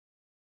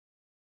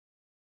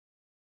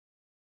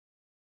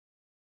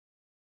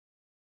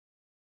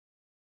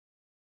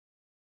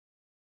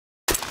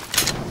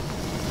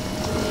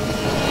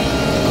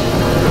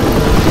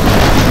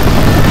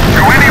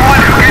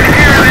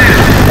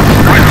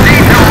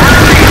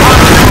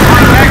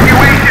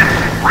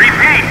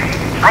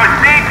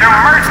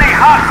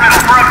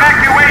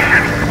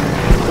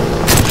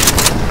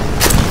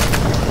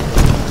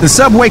The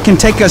subway can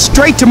take us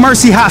straight to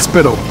Mercy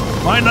Hospital.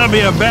 Might not be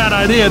a bad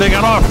idea to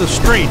get off the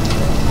street.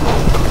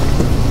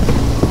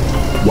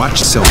 Watch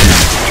yourself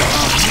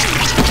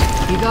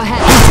now. You go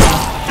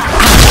ahead.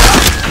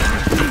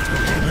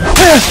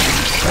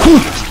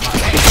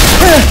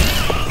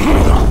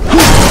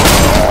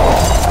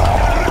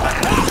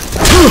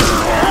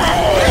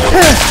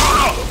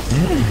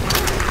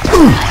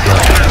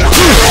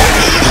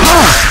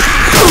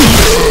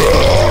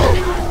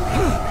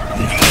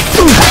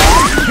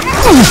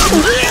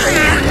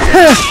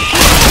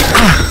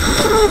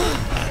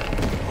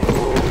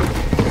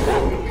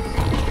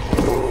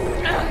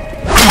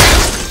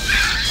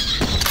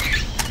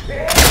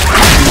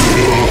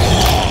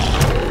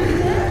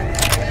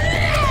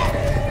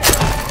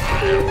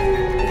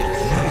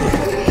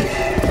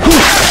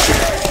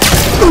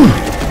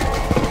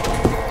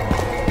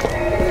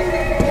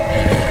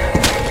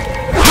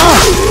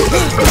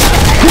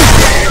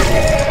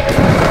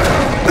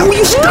 Will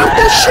you stop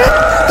that shit?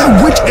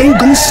 That witch ain't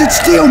gonna sit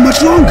still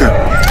much longer.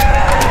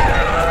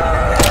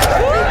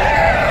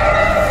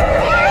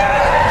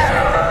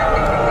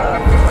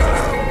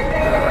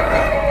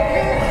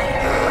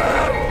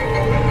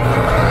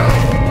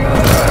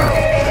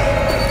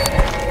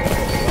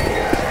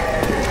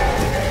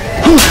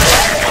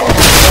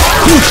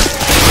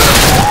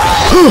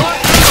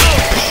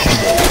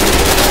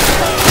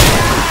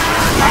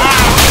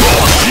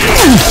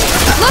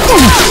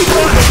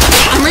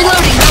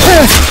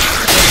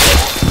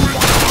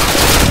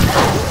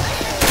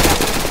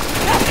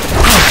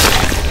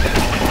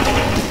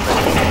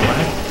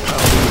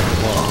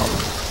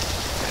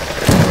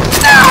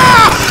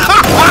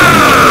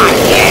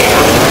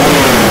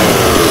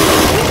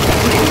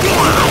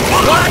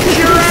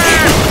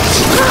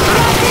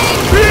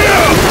 I'm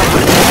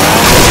reloading.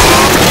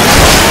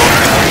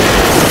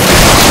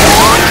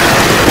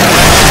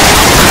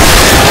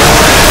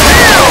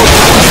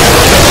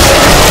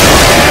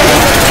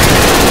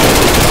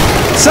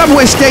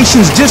 Subway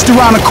station's just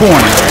around the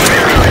corner.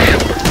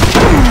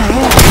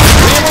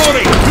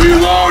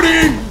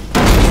 Reloading!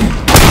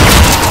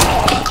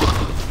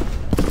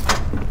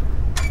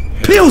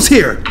 Pills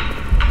here!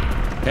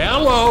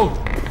 Hello!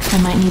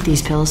 I might need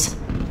these pills.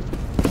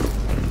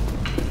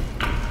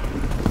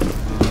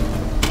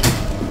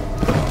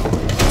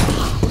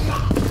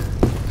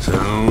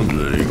 Sounds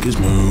like a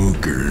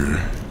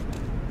smoker.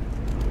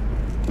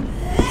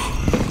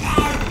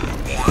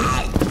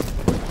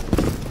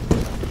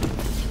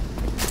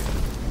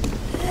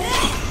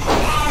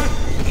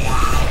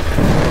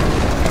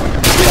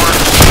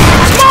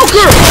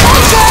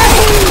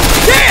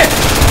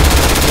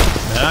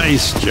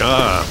 Nice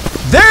job.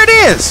 There it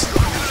is!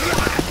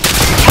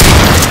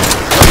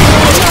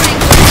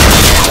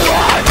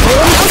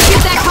 Don't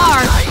shoot that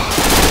car.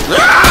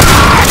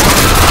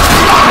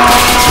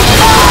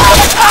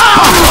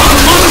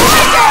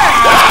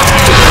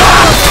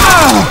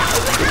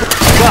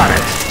 Got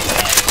it.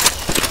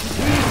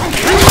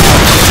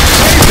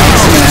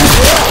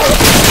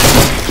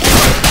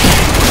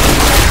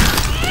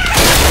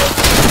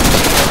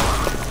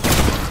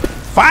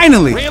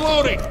 Finally!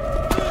 Reloading!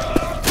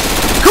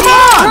 Come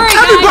on! Hurry,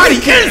 Everybody,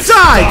 guys.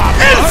 inside!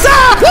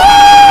 Inside!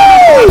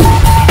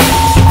 Woo!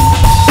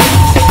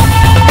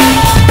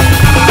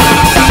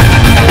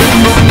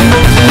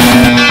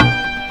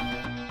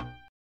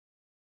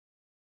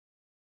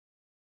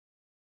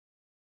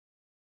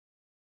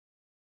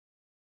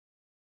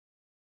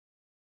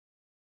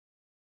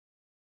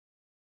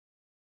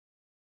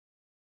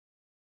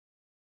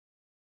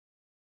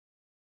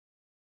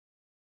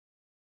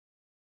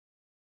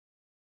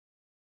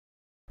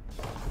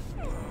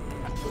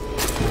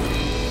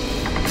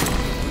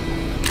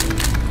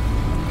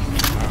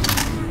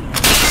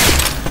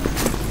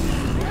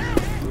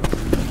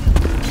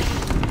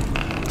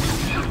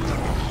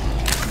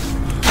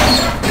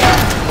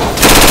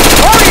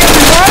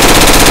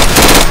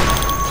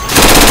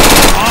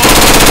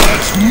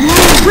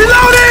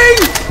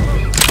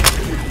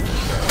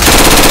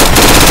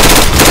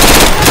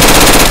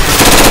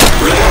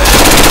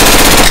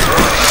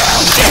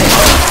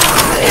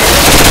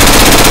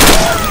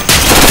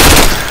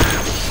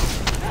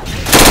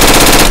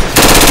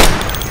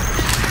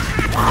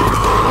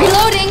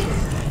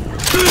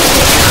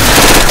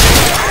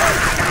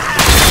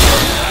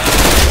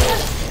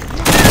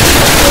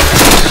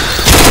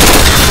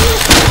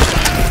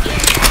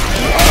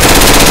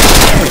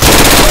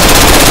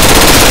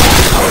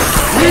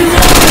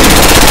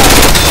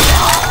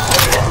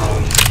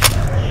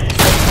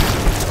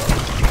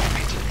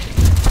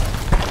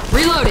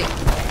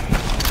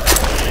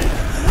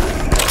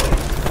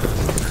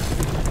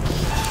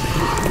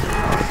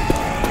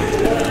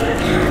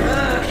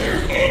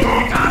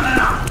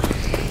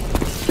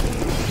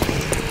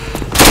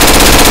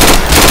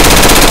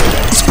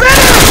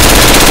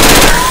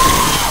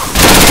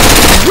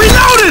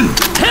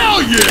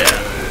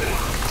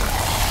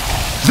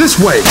 This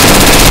way!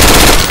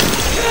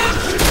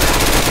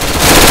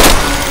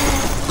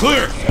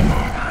 Clear!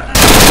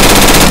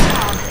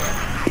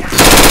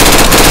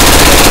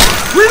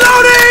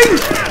 Reloading!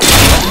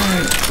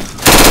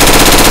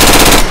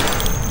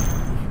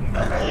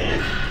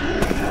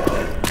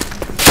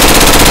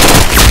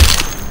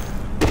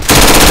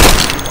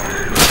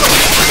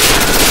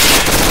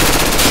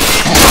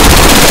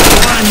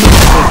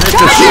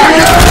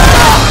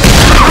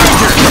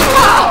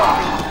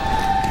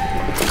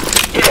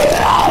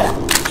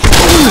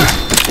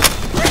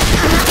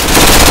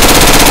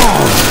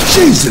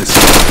 Jesus!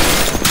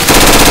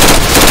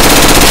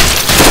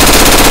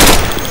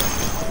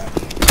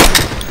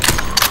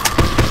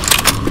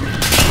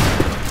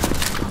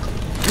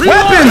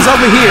 Weapons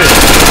over here!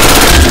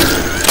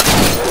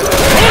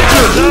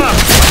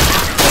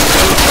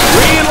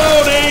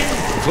 Reloading!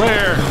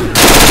 Clear.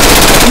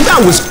 That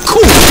was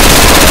cool!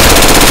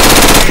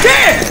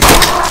 Dead!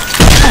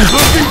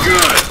 Looking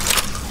good!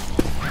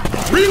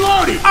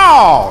 Reloading!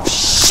 Oh,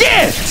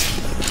 shit!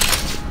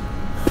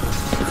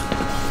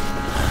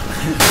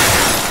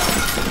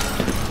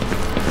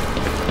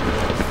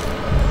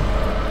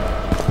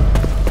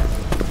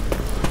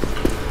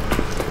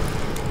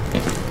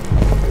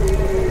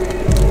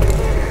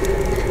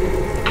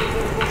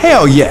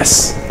 Hell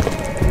yes!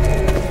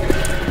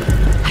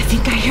 I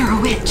think I hear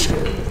a witch.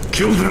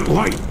 Kill that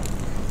light!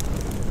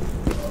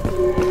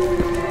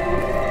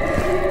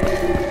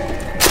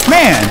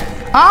 Man,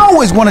 I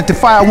always wanted to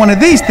fire one of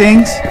these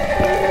things.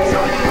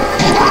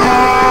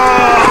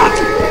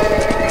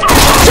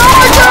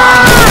 Charger!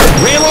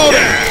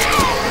 Reloading!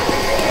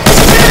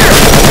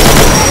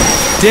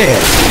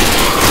 Dead.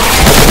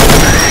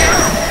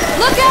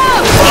 Look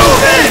out!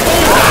 Move it!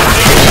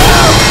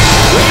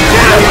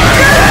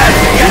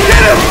 Get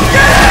him!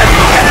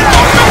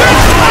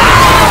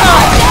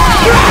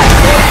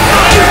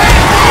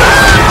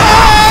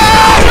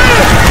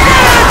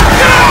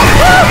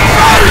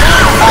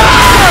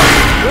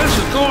 This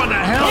is going to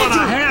hell in a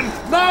hand.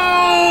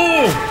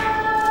 No!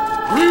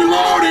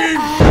 Reloading!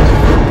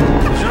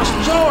 Just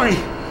Zoe.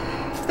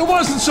 It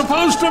wasn't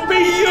supposed to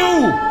be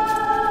you.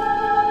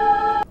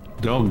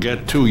 Don't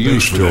get too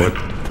used to it.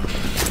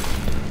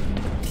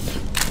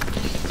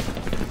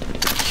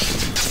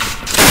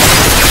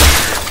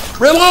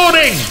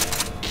 Reloading!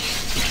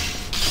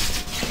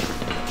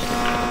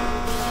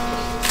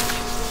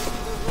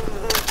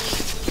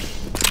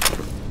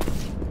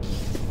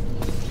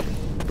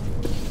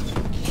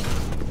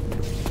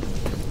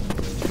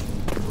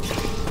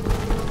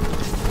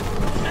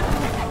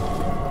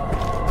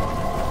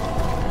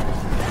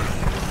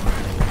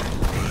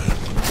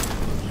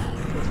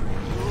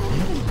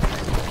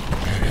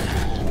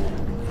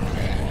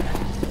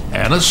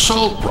 An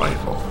assault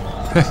rifle.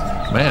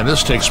 Man,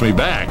 this takes me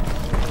back.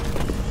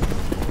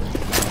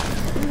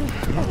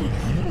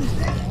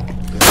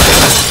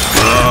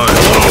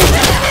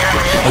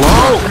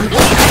 Hello?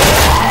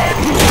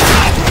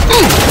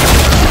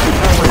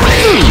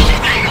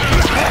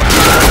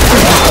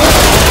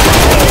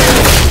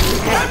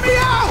 Let me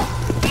out!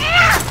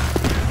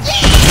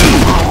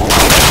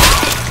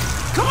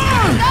 Come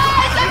on!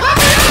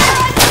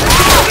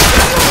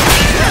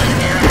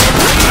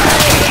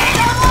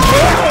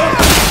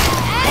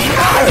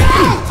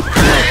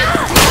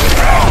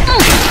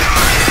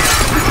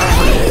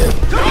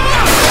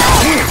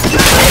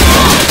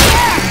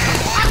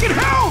 I can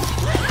help!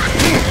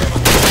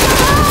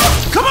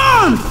 Come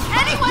on!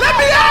 Anyone Let out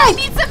me there? out! I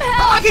need some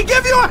help! I can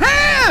give you a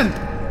hand!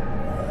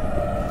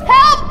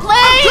 Help,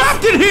 please!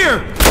 Trapped in here!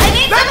 I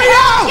need Let some me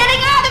help out!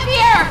 getting out of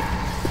here!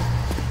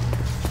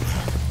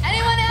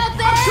 Anyone out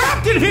there?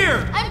 Trapped in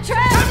here! I'm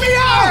trapped Let me in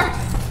out! here!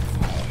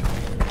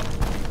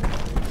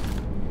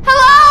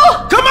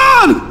 Hello? Come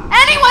on!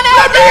 Anyone out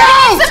Let me there? I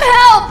out! need some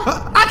help!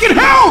 I can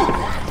help!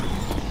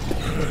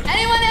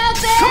 Anyone out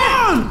there? Come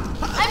on!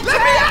 I'm Let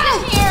me trapped out!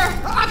 in here!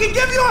 I can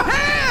give you a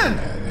hand!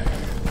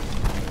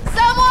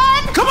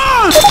 Someone? Come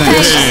on!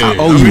 Thanks. I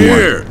owe Come you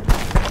here. one.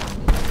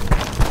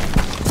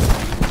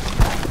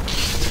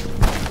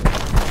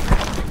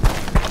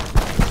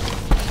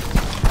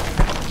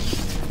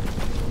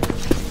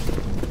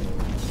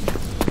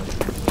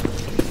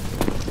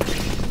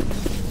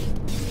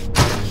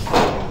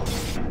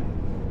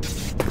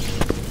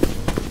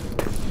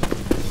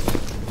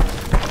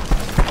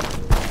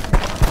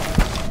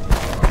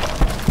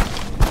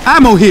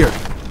 Ammo here!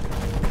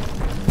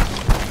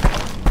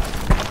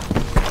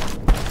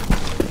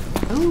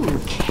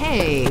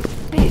 Okay,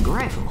 big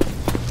rifle.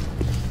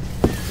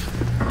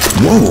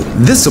 Whoa,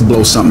 this'll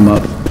blow something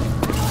up.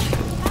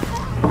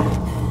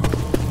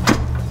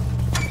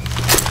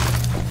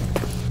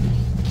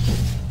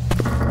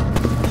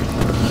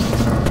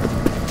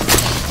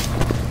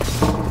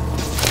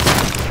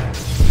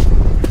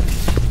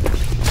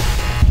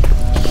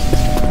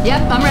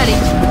 Yep, I'm ready.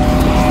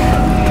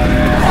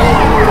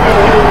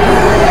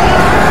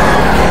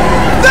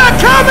 They're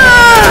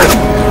coming!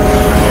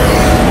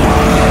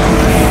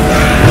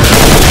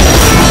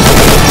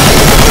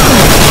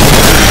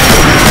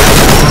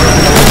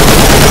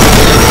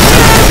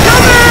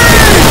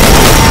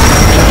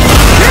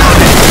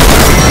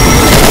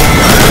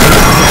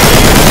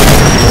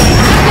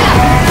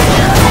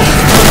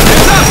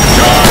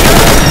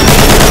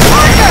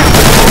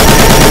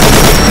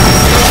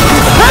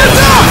 Hands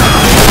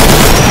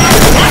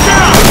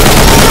up!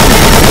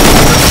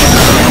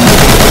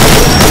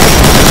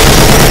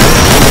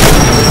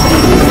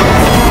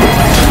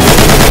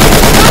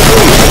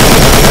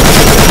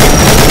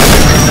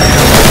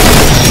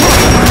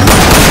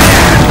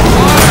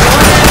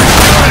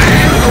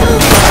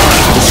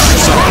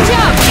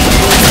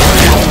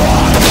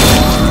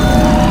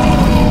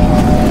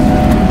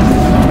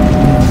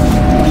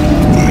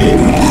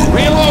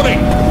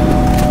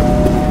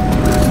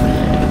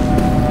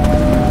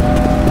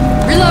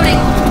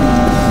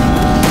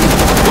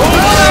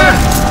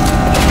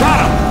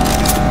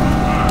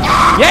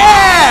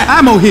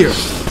 ammo here.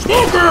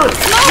 Smoker!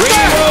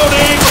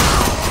 Reloading!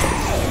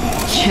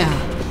 Yeah.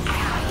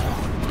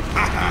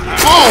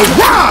 All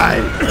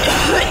right.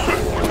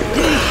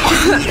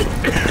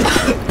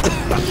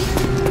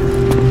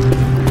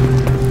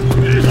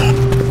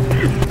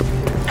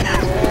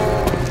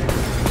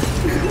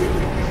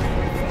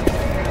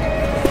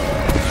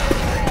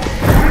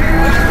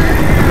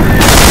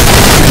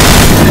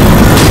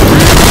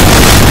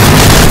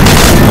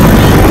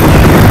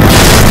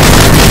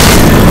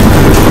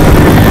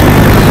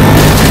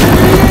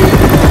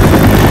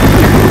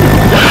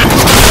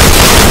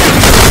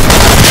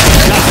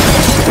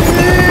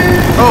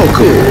 Oh,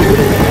 cool.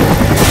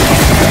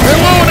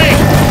 Reloading!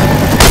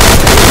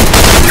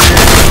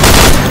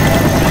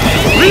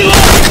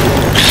 Reload!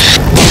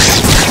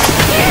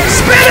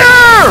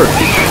 Spinner!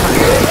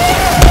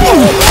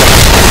 Oh!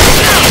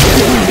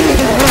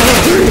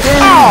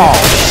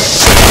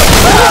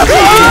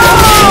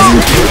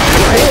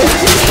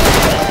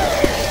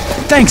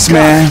 Thanks,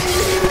 man.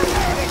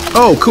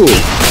 Oh, cool.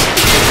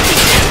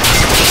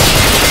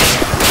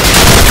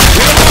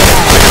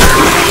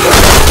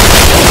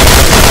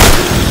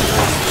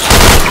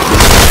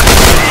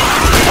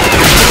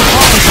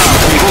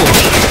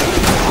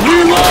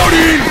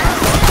 Reloading!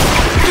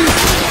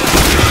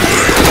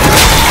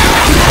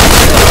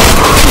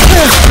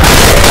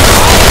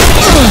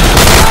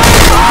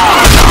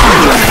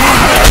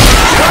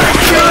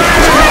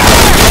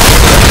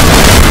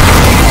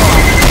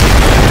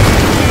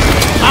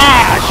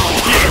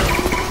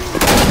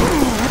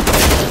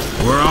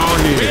 We're all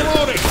here.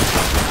 Reloading!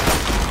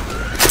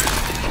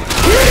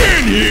 Get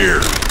in here!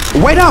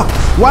 Wait up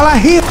while I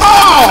hit.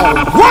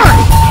 Oh, work!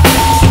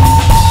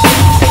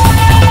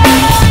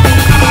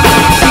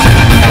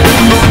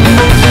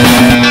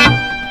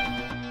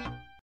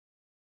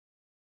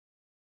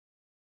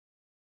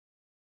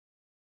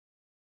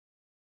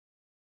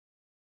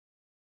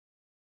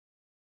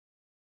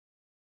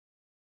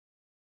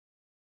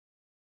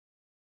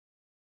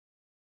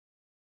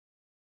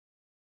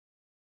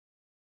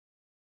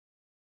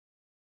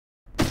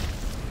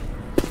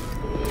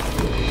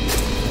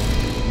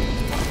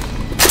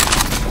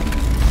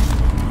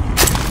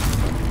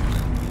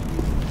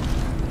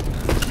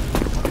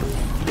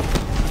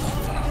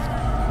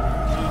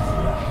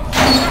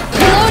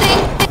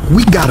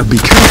 We gotta be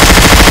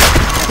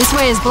careful. This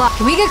way is blocked.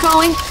 Can we get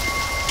going?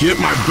 Get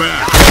my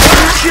back.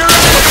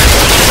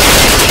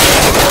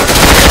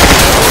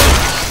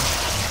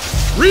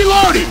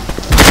 Reloading!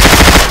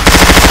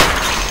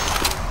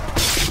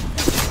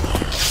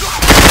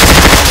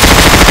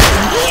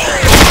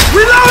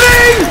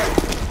 Reloading!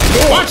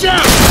 Watch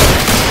out!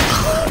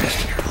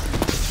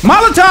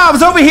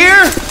 Molotovs over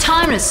here!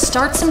 Time to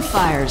start some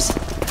fires.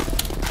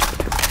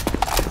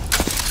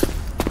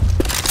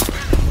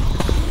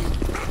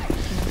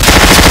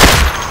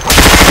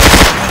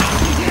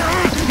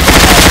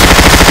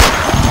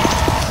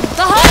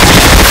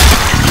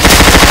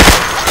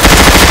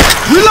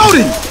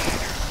 Reloading!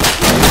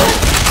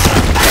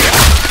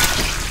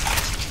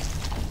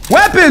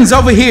 Weapons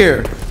over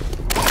here!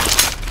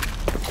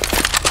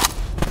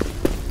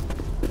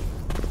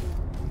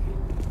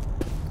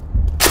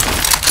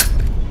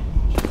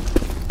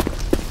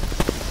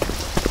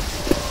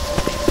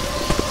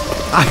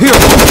 I hear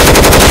them.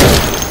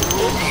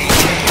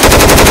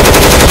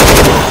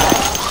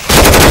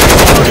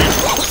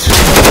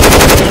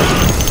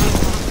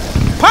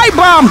 Pipe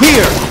bomb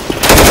here!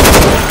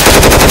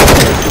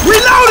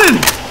 Reloading!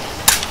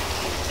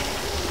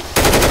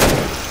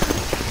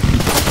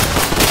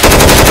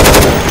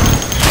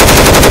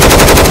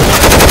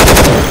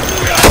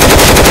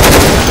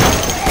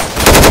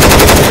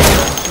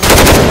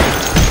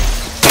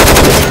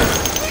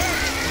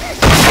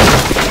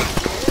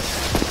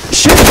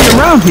 Should be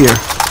around here.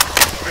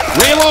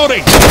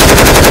 Reloading!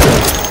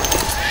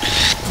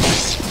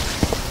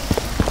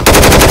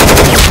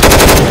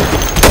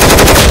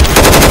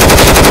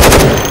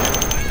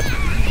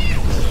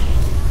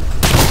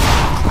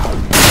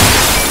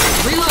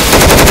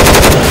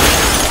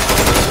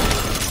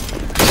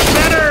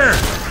 Better!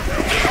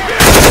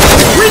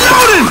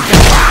 Reloading!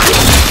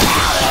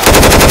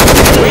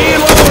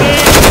 Reloading!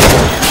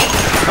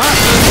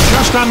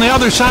 Just on the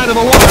other side of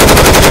the water.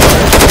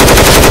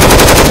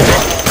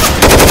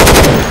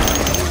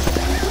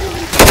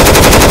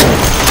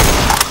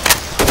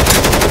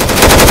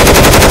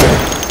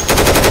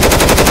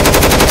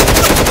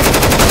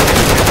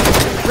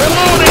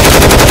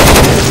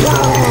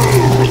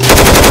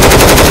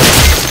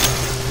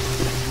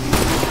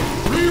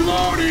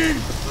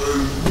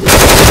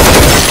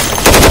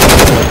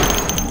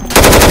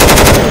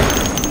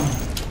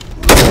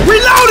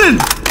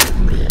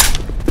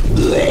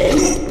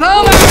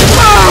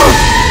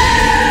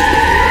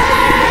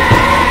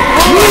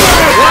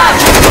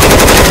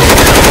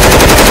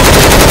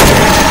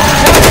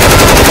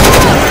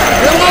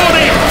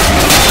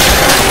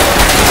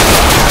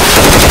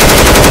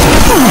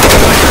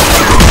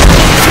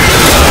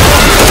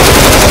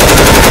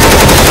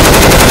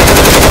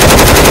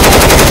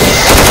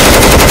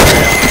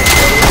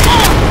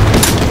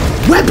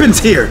 Weapons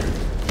here!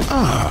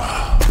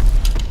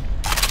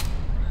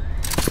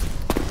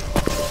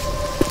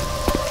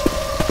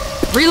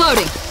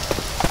 Reloading.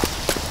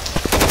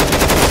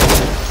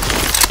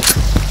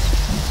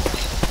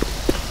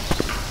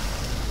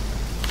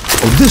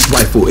 Oh, this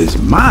rifle is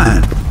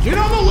mine. Get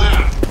on the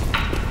left!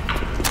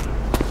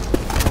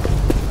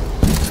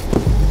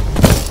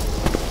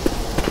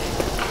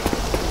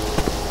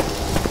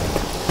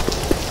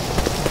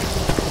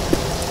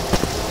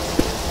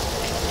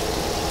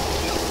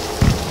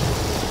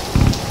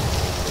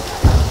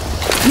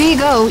 Here you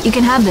go. You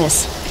can have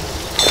this.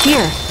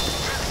 Here.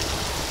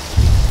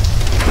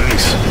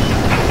 Thanks.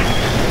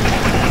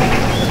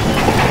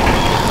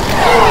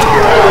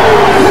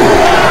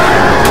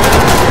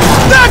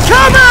 They're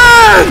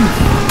coming!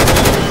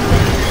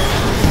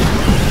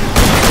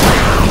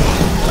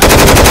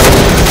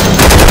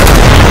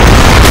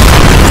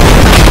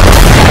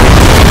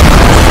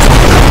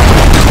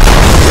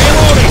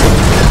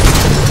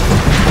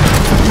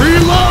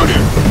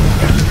 Reloading!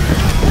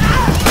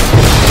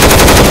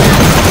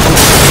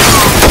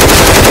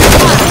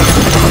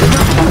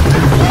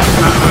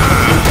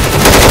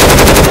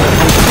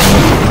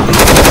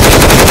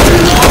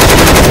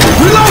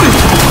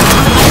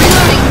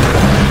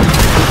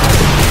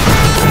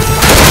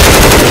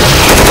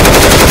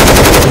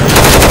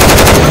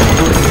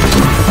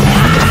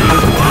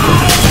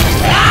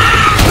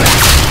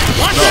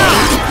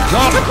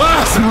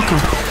 Smoker,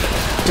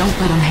 don't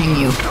let him hang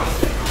you.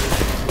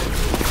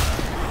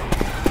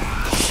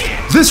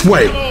 This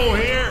way. Oh,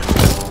 here!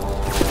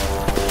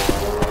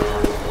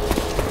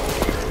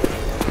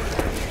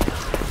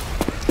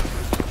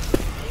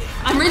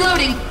 I'm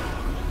reloading.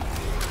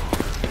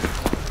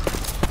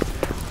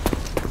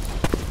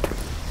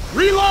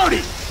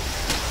 Reloading!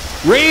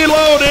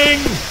 Reloading!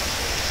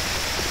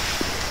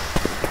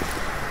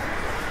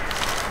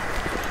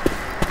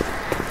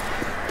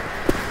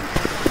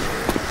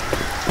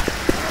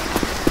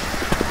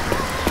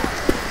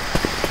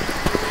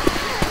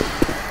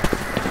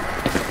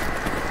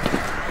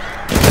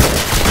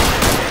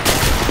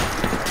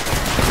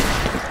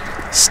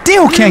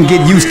 Still can't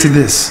get used to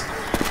this.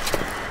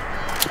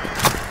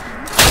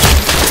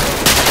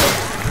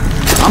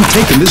 I'm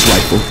taking this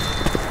rifle.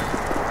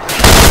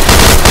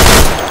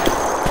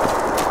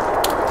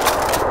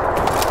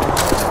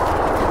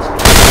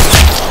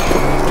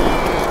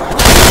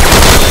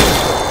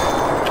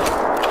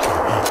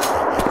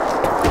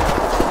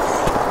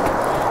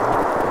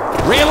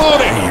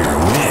 Reloading! You're a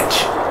witch.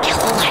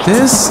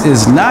 This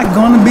is not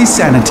going to be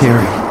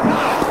sanitary.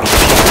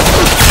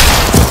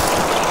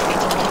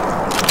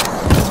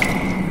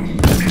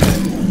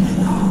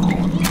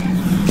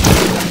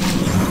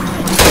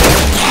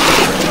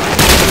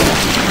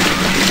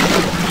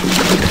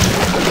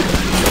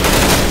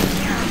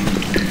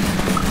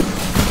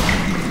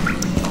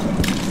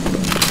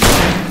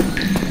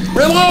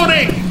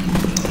 Reloading!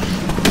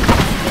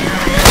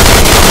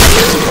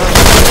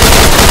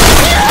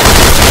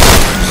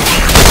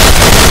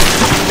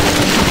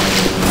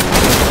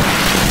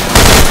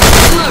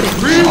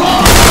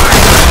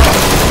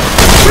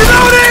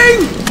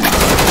 Reloading!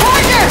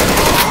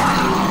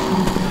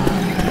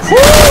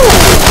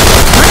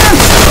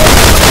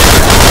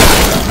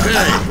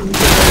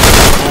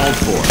 Called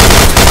for.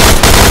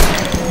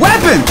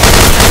 Weapon!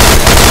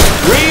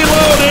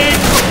 Reloading!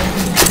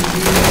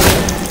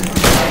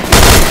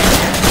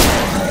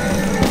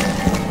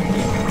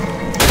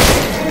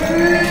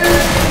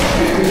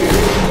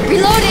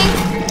 Reloading.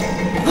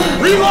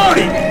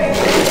 Reloading!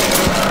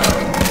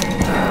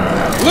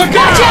 Look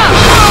out!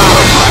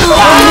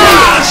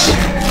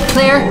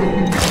 Clear.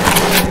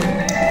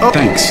 Oh,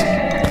 thanks.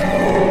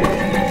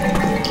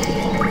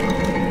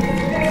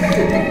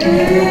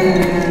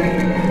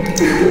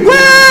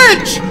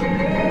 Witch!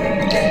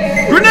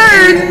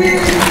 Grenade!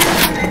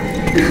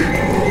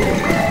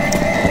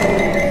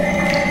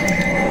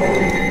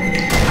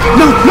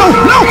 No, no,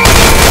 no!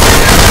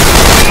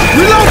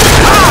 Reload!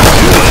 Ah!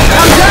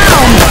 I'm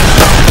down!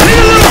 Need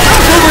a little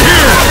help over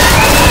here!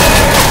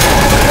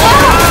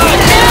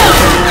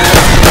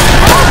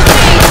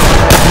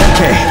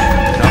 Okay.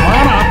 Come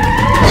on up.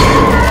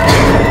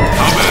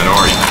 How bad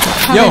are you?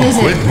 How Yo, bad is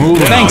it?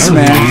 Moving thanks, on.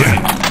 man.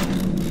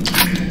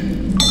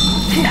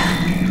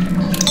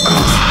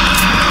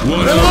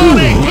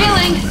 Reloading!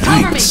 Healing.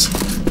 Cover me.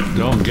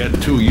 Don't get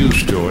too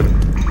used to it.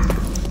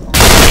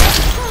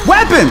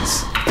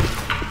 Weapons!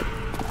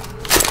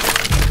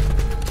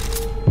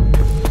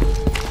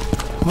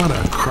 What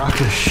a crock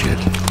of shit.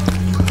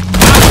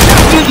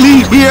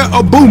 Definitely hear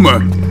a boomer.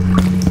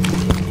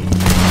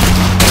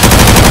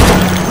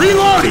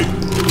 Reloading!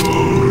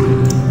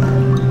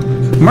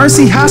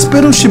 Mercy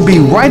Hospital should be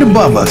right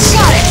above us.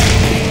 Got it.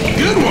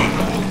 Good one!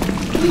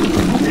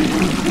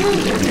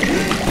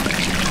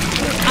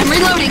 I'm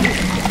reloading.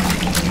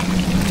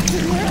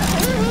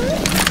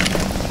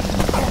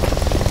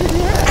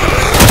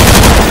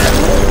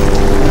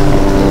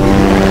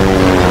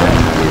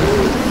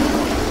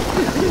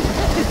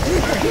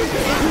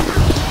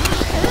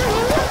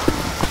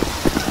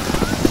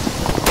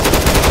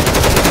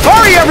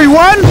 Hurry,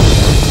 everyone!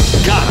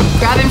 Got him!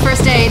 Grabbing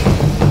first aid.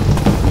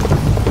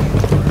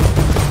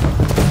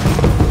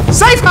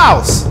 Safe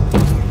house!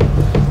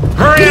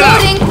 Hurry up!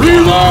 Reloading.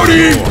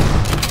 Reloading!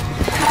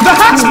 The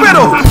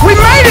hospital! We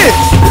made it!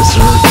 This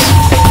hurts.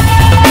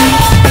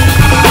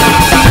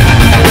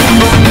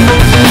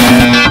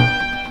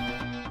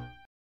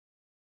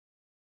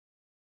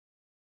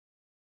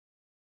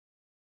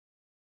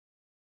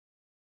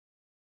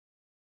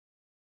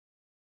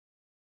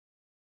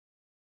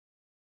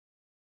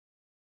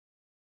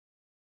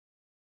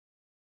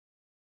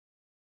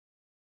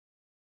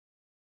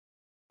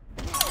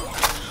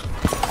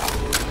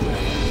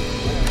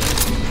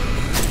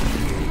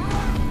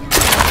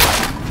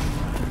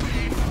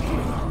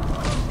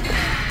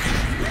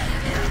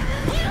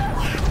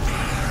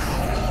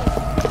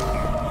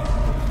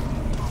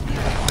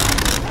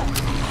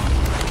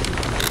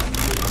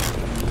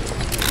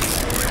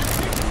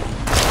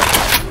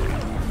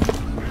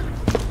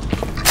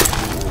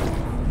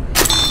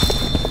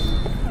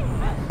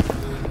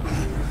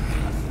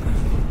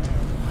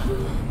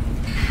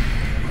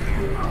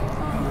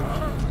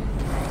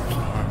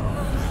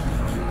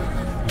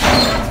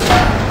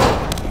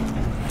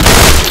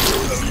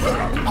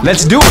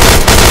 Let's do it!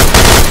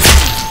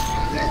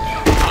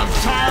 I'm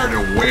tired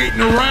of waiting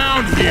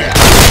around here.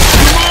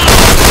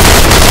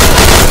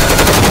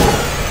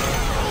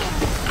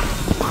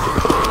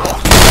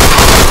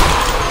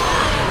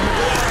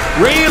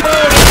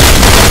 Reload!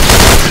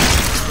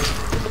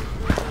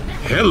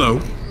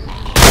 Hello.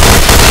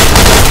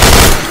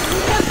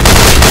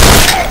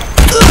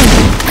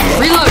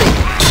 Reloading.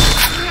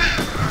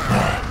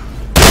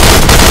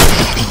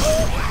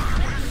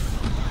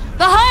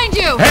 Behind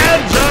you!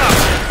 Heads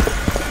up!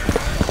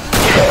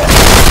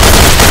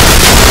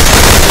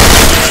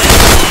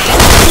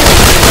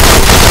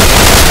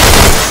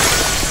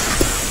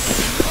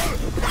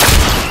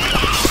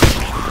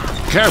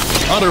 Careful,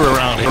 hunter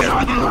around here.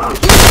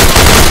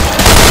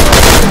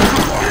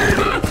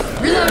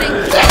 Reloading.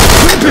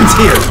 Weapons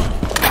here!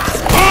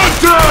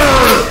 Hunter!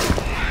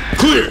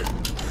 Clear.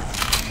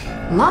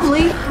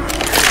 Lovely.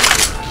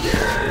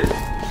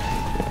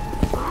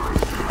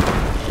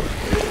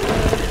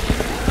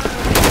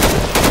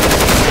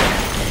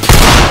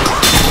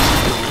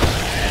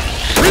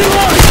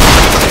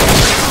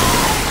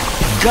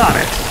 Got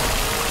it.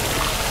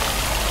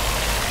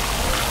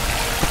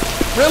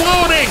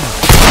 Reloading!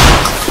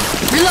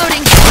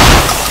 Reloading.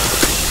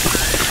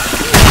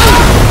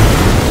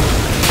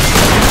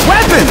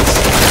 Weapons!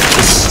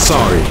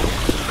 Sorry.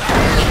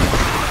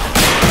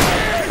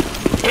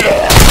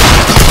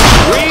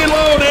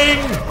 Reloading!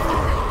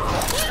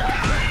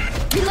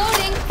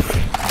 Reloading.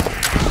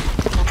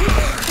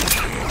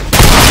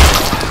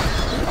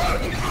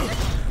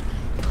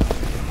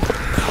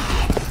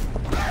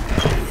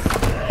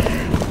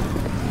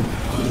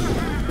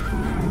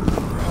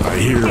 I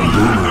hear a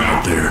boomer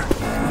out there.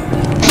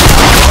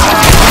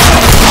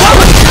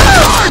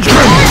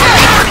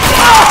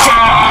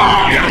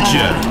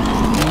 Gotcha.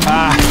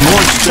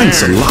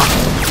 Thanks a lot.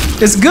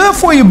 It's good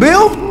for you,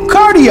 Bill.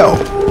 Cardio.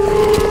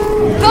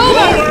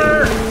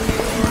 Over.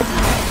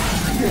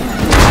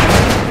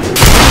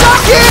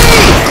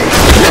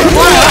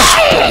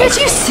 Did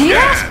you see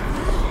that?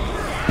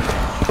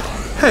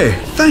 Hey,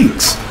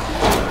 thanks.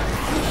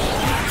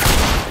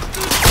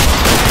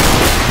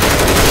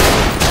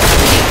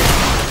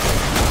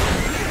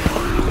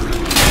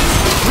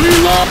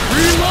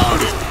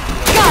 Reload it.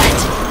 Got it.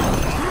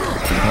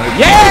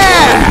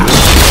 Yeah!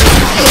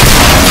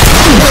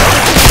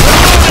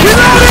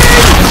 Reloading.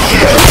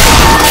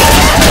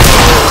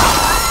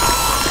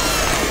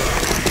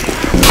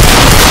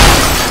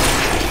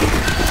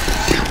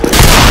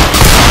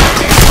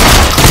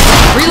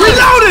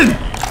 Reloading!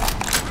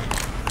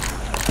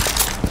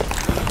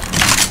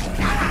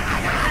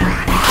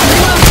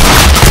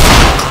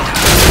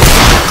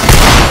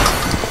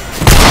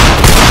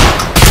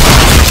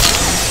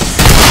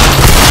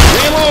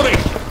 Reloading!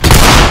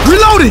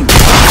 Reloading!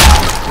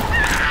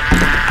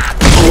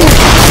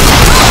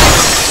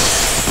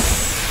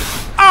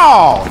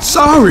 Oh,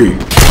 Sorry.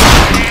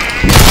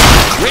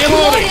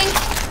 Reloading!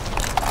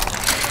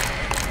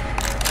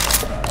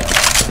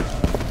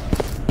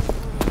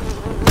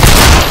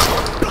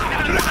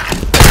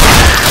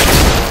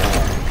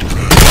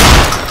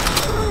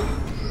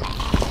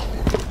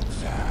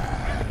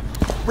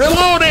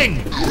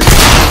 Reloading!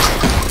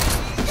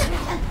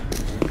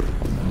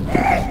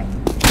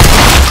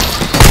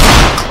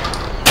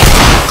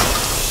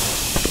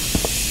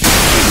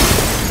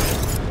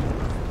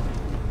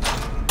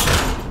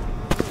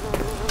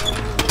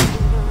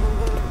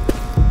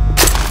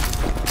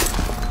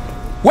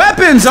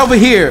 weapons over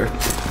here!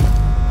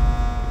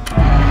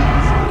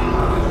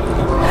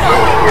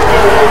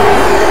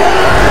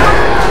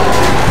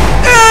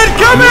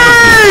 Incoming!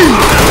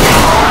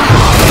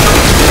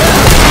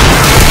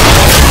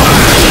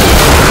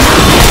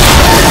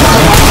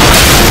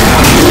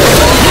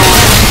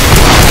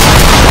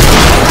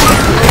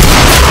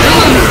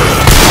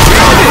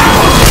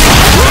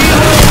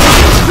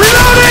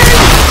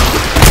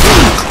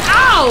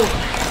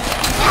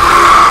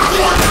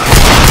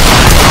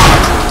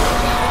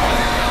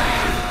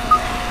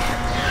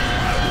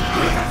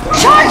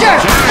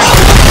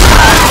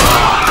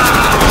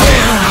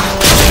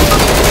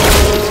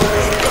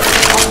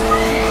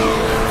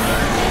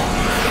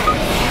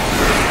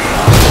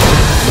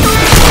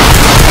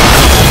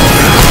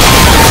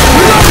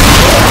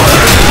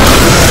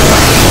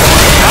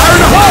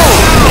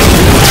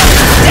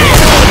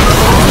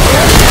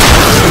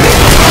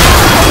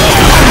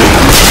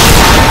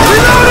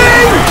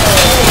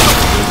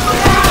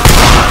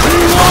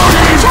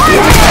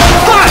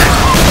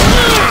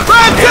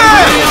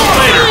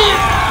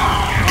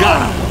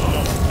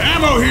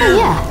 here?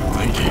 Yeah.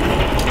 Thank you.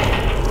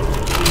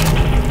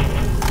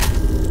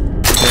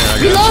 Yeah, I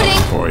got Reloading.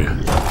 something for you.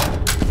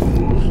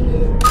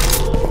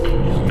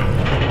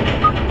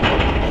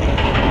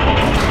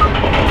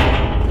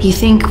 You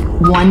think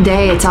one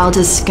day it's all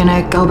just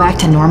gonna go back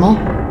to normal?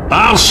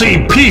 I'll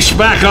see peace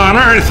back on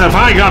Earth if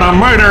I gotta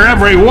murder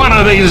every one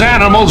of these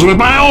animals with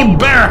my own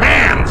bare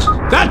hands.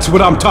 That's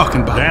what I'm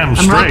talking about. Damn I'm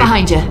straight. right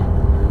behind you.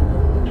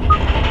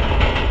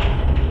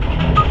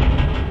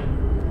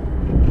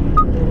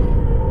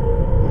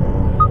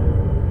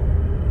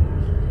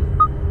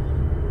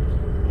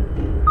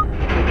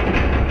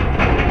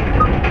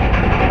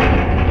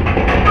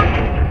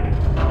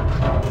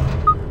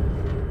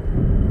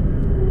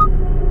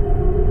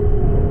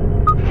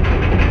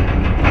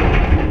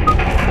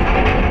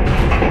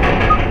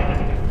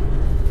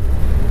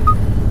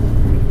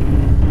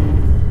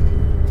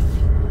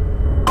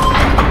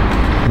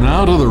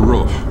 Now to the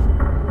roof.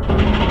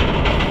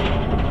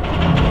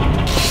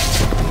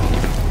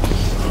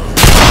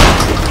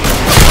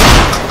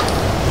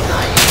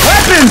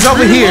 Weapons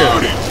over here!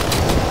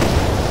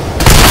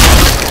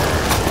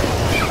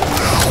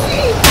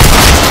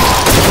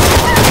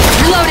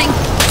 Reloading.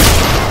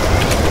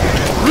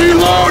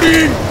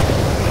 Reloading!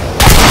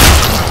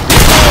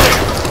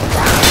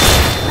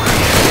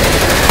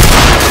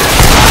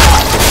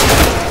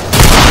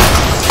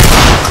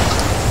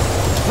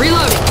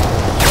 Reloading.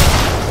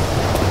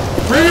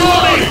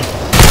 Reloading!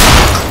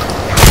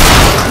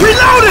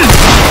 Reloading!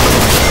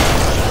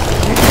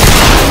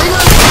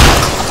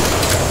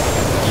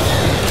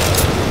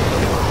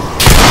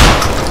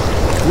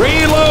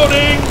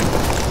 Reloading!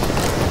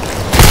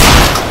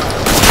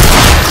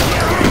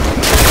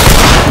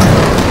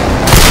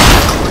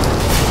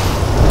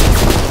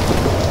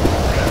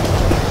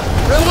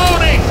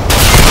 Reloading!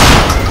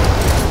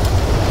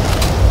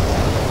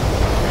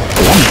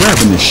 Oh, I'm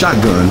grabbing this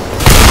shotgun.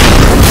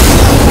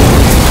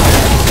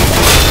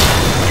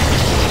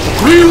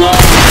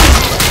 Reloading!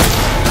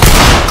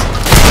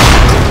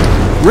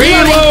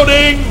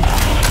 Reloading!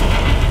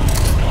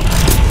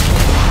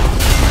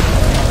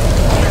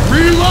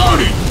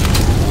 Reloading!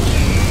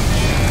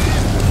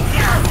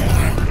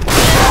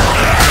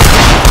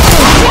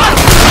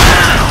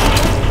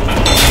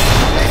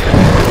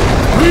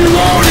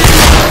 Reloading!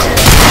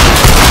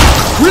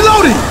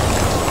 Reloading!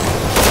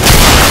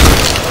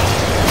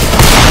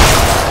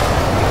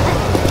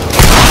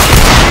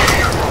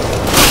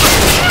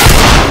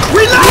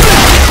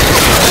 Reloading!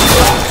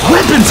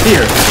 Weapons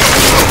here!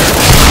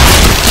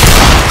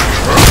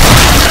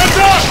 Heads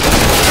up!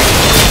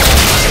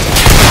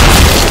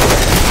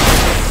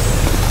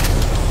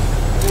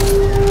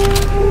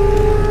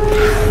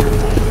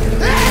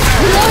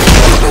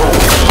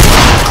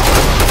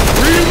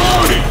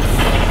 Reloading!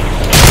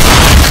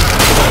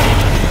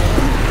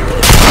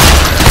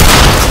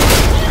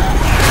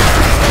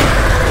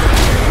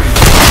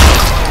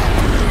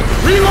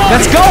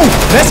 Let's go!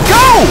 Let's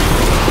go!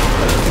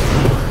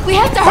 We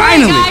have to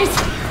Finally. hurry,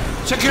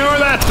 guys. Secure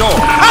that door.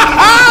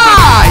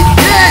 Ah!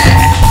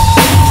 Yeah!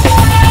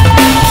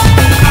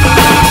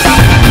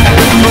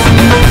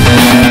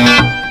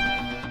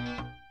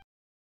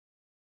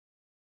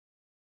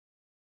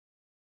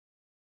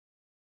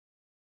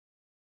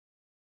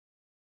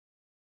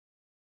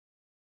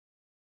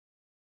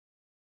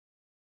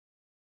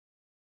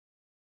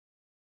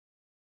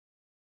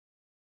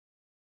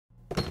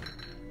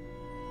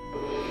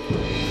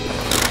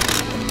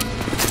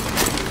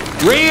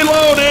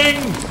 Reloading!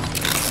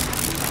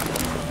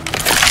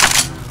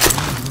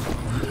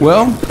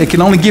 Well, it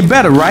can only get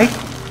better, right?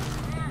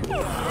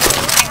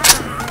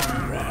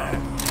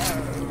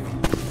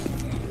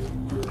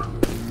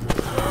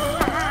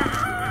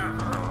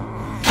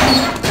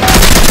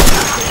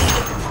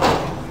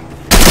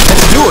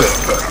 Let's do it.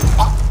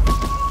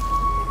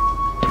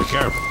 Be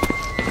careful.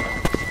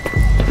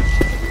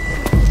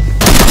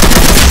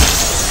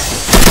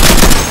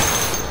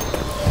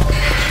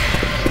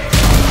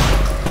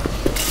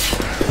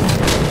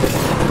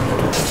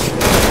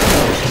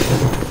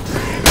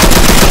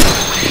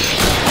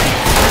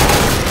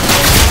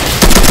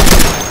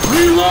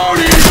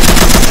 Reloading!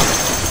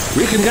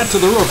 We can get to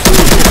the roof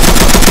through here.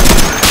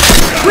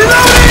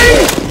 Reloading!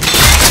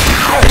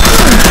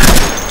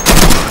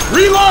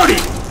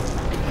 Reloading!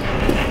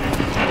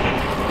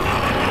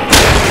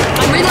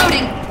 I'm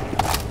reloading.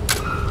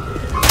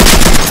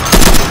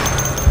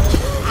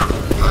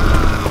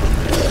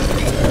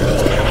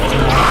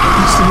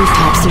 Reach the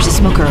rooftops. There's a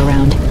smoker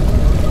around.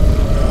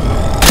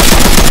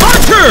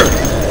 Archer!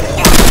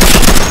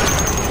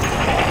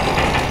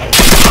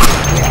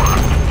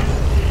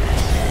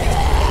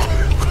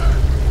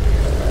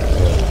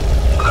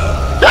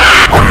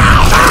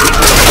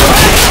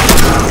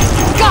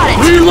 Got it.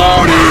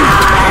 Reloading!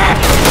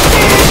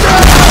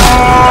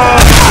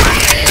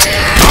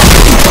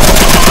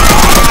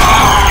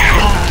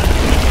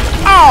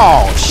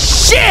 Oh,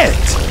 shit!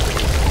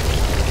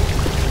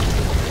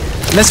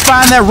 Let's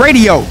find that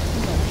radio.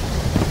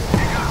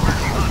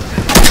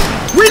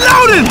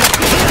 Reloading!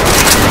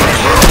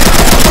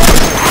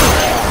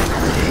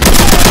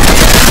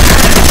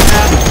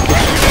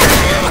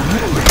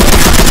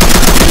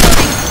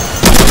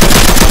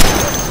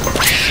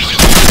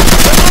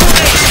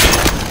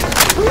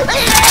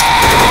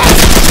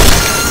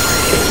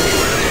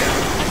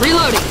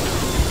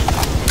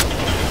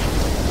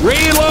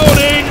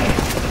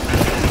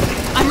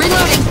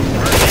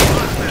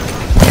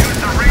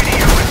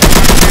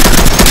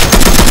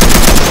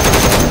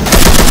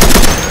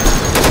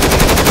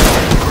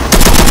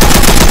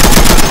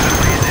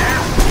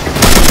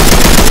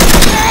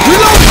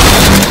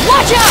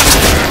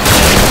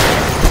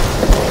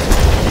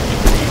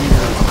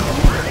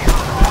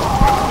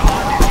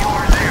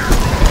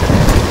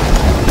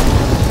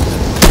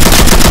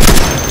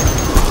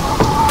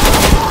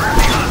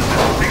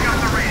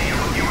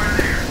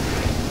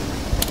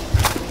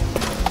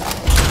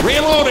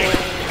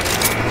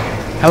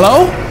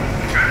 Hello?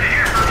 Good to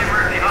hear from you,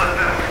 Mercy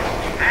Hospital.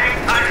 Hang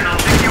tight and I'll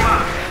pick you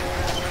up.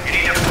 You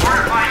need to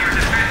fortify your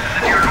defenses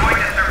if you're going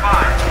to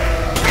survive.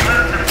 We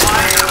let us supply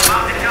a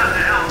mounted gun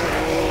to help.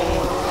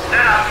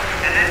 Set up,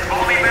 and then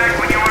call me back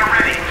when you are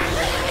ready.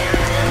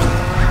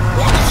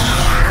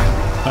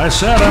 I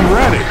said I'm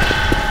ready.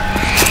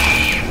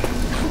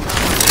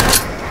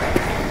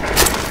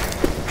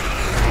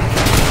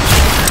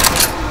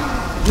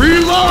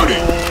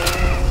 Reloading!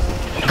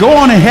 Go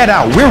on and head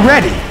out. We're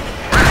ready.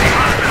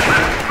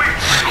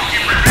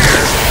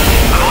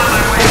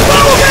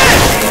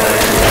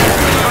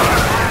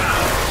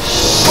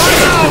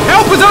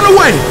 Help is on the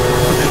way.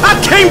 I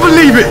can't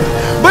believe it.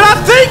 But I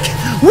think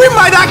we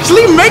might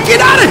actually make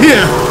it out of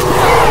here.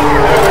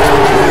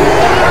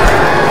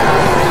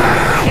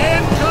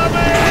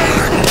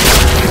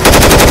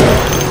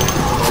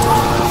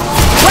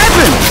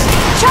 Weapons!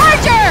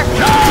 Charger!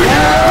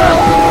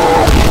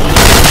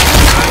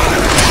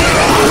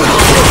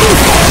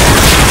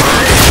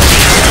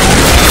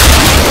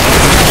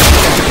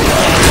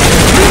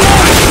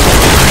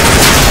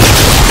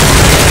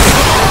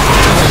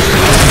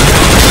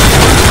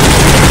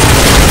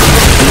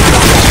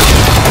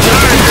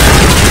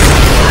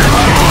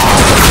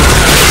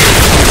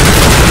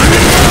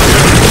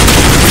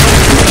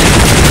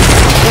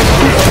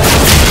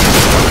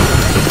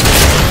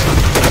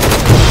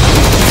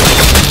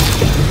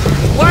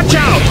 Watch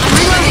out!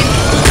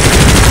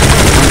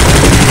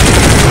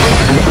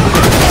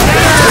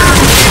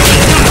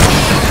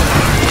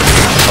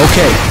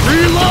 Okay.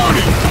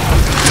 Reloading!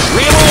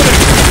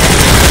 Reloading!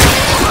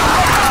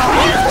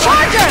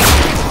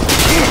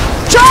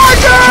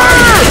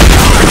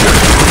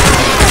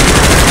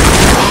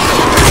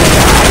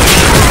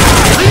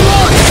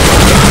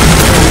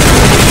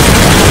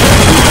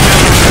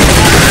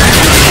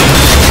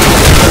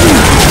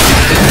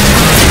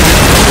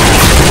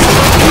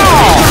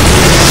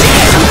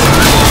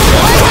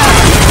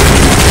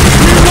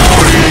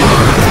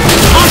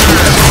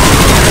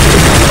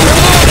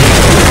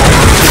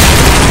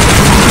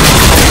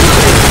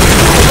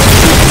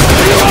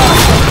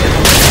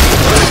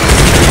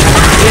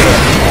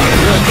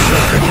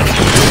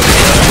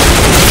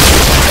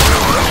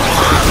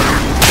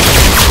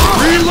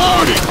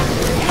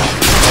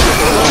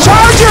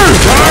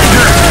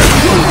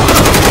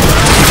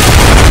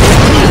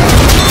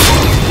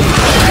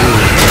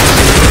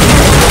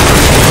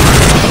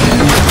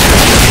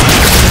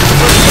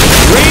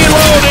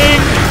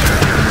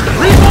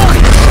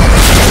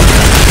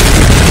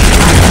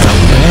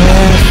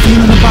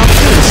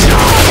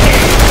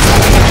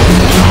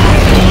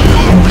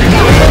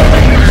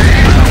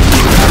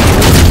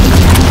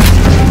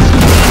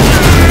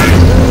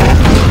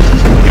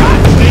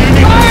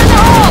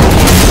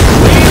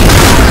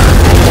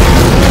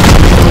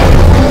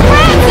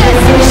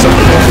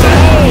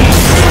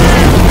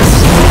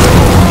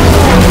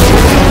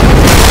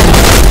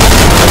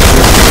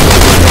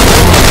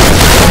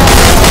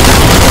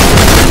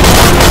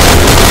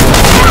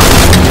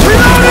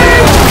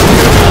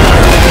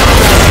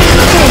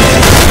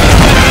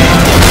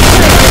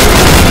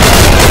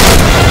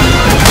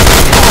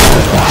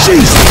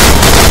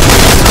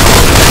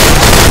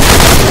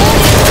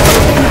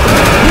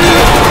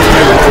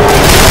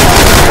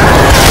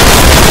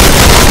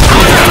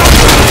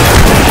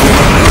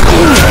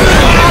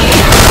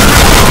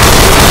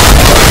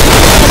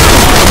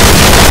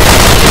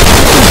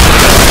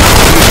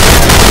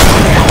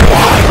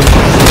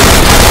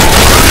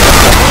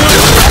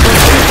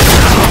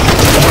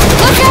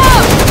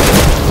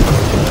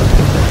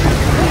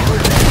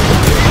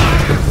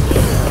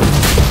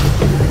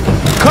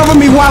 Cover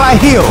me while I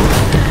heal.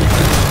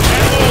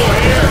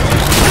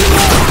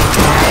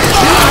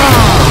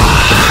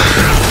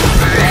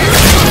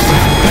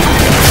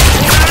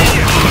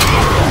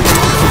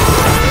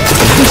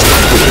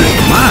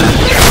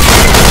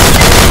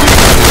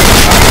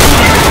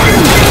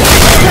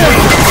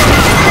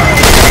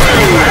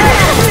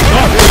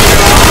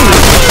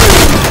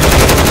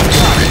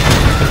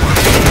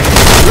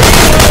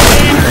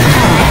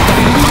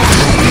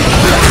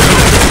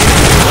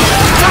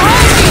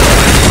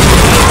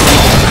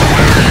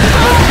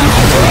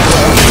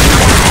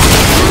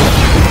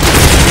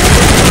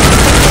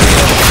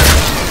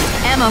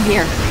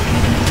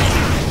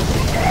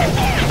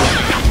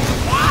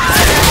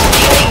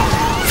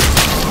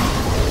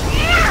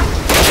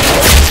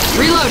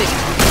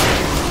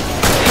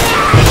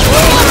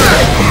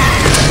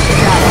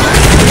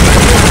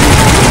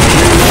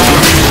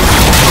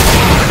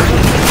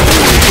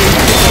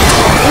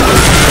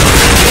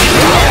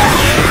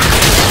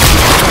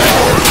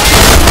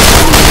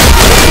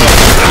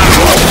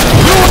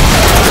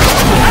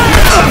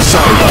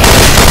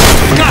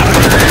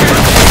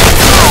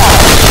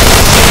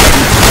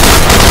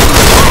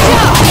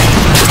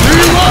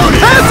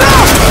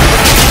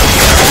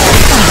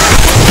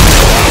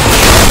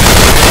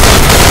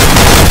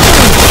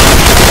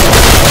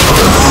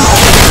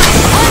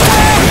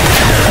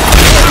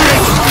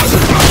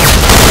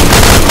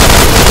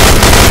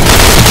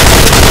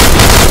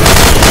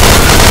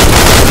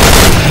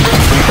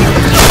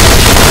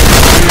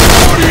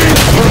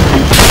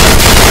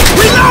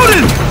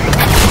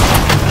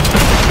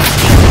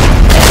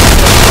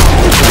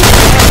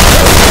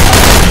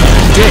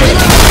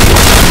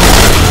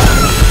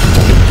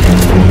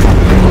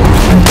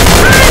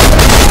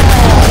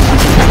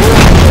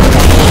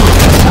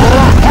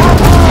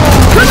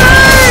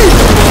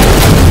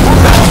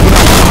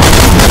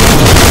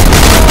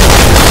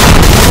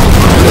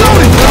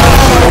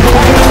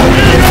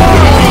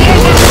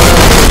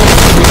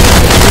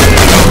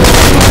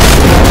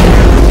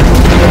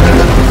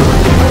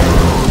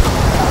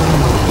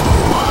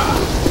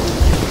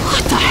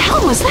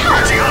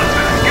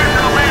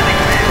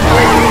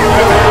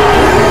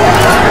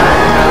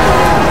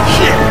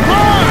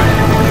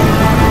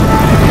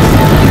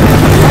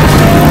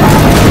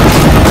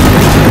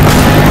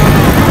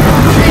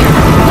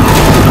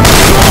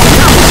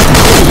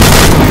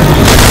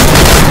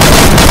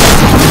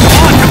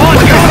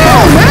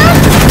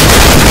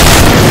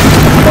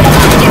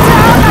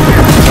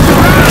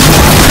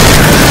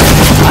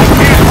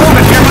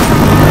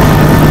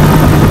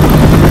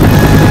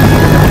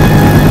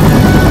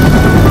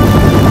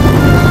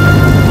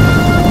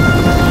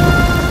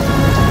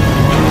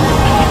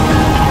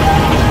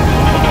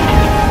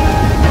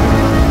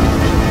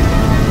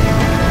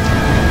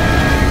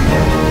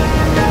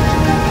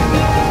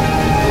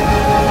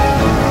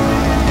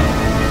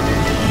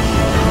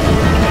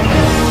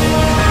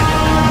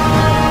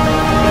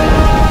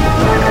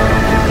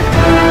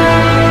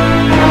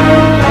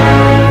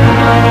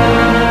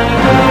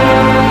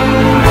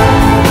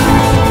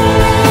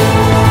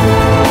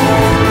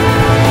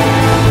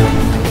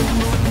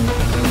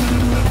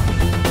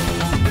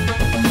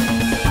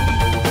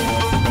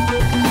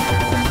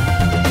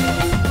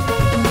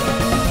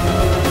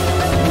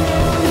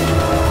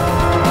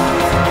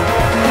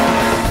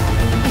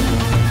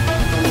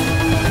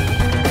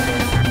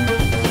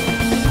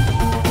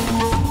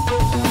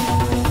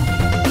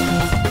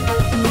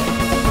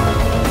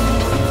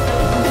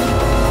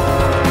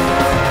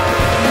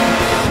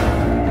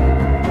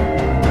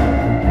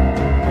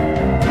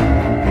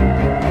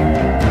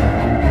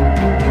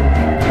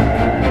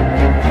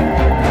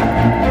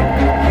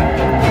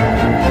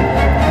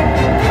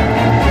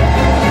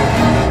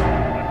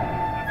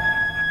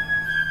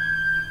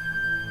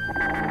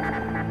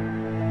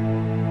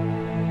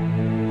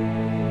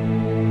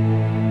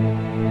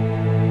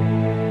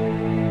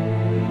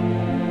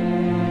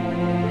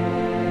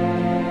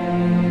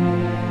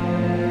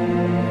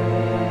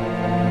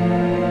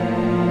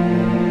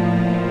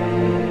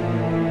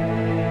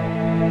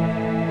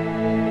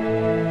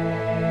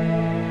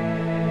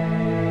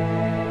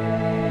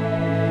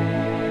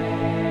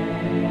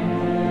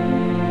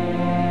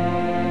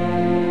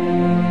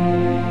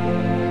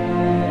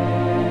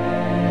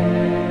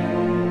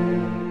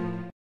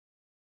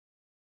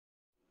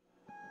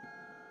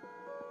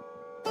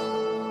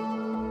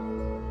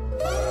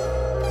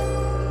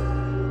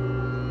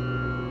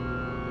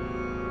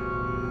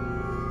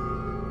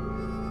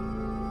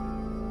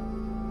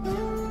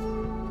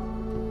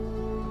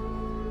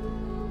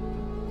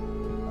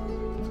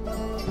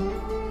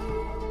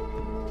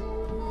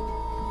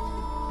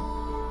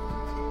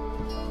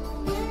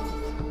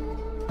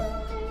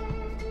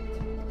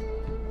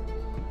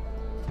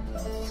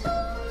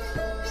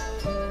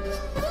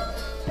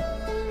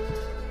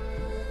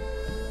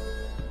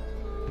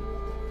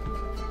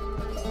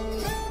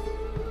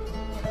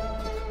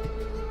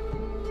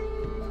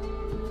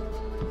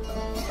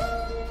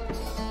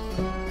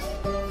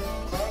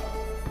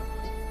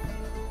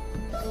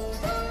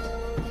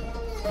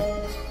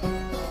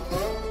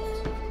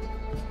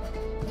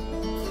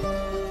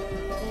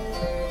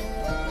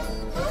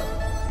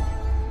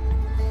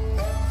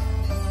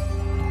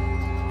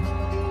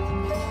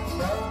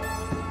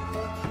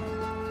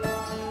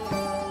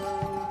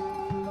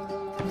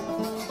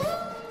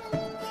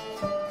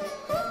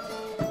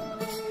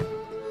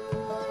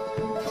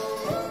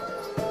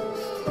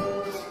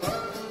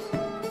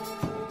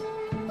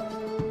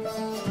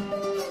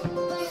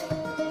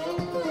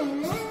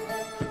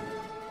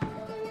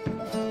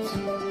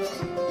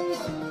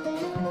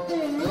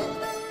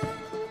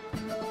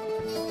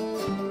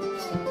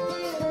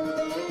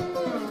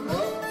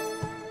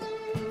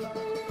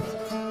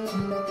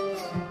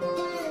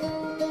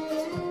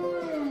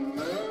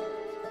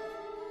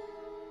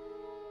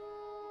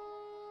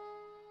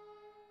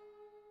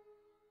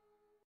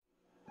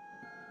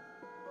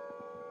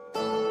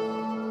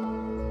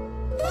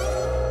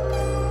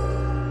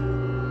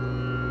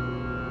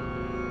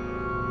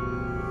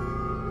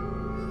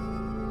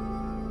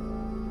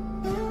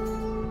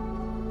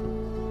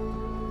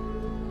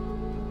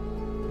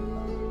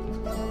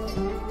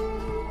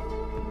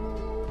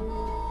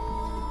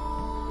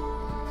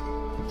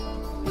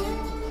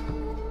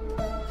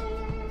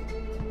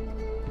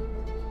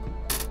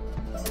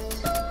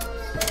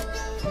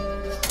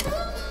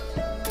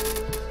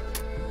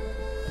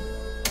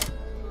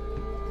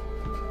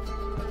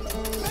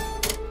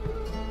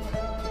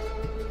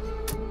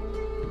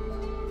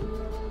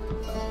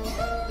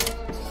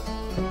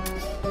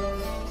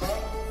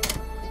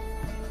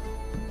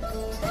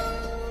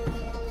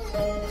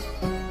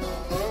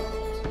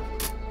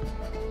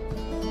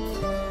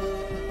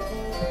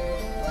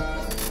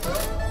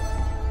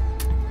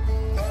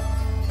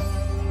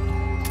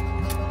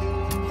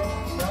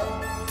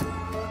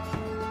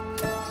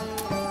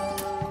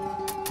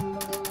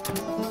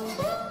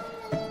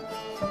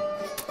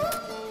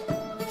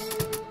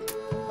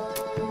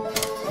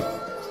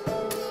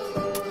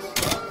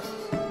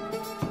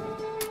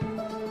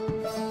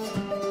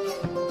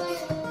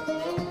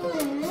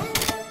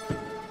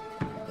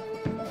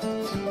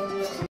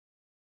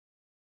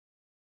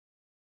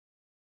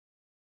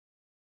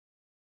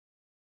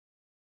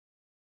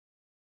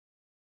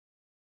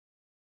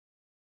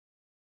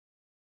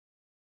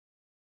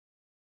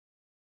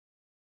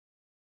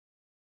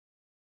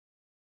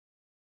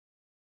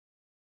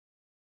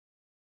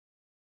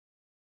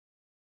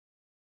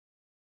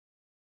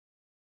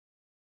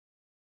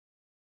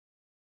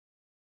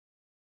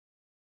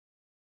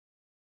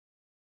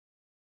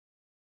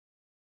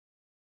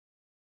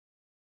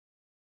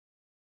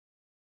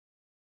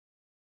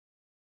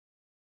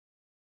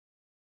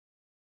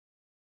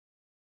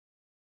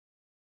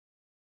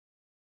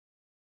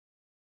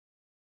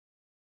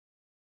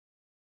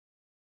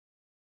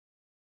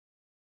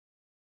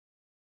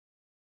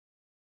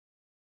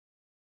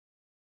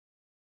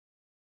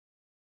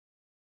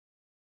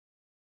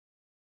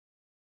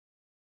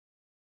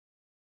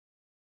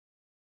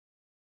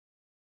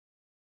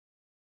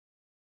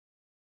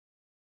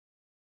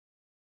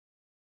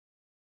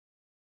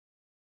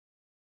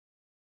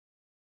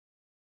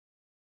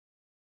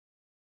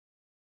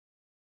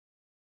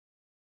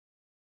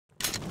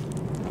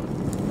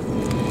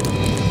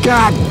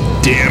 God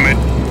damn it.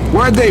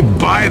 Where'd they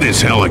buy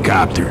this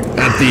helicopter?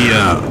 At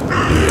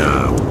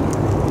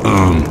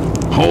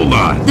hold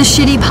on. The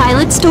shitty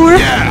pilot store?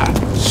 Yeah,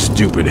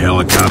 stupid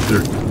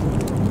helicopter.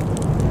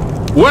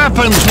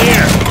 Weapons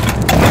here!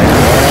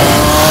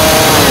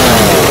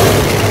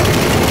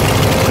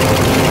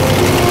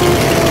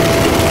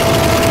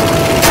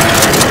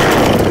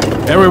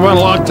 Everyone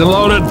locked and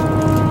loaded?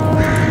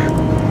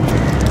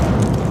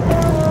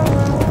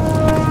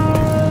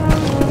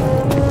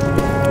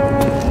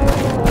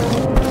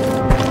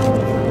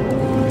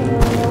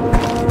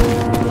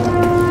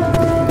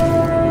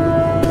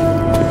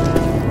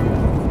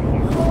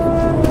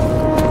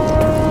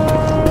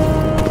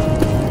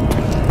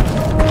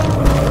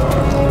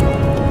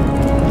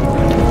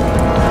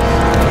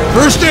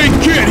 First aid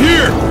kit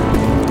here!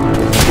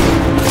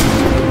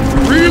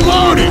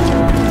 Reloading!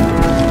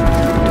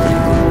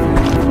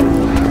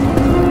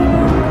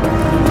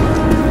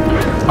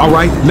 All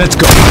right, let's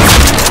go.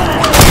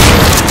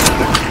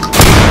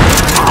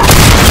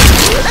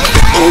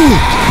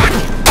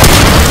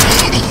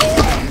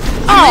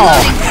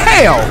 Oh,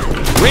 hell!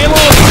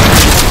 Reload!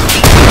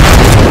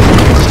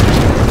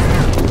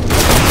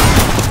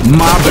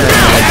 My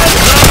bad.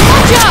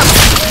 Jump!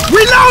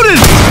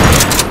 Reloading!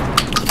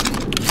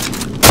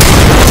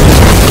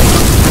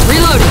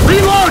 Reloading.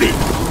 Reloading!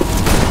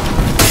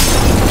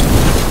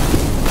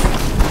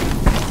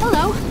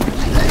 Hello.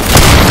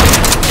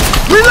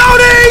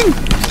 Reloading!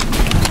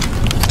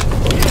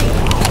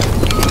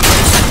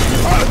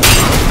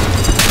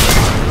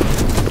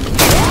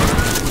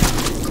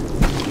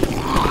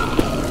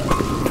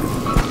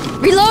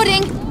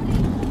 Reloading.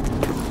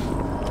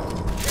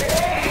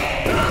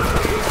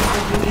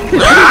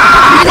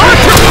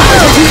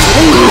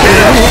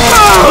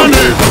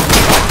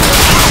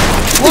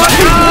 Watch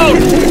out!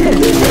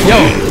 Yo,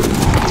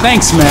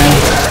 thanks, man.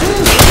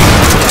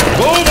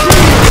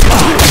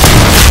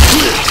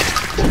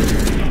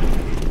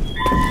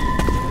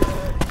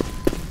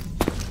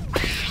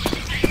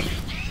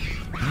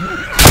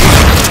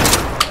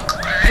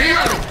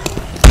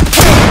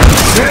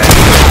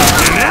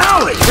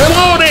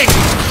 Reloading!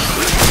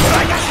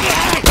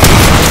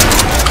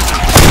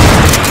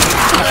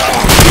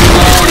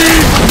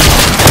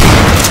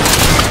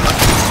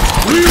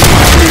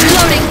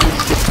 Reloading.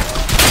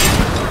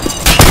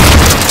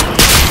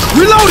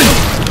 Reloading!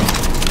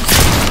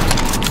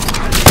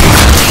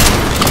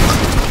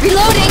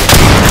 Reloading.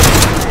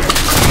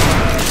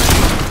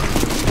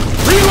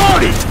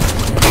 Reloading!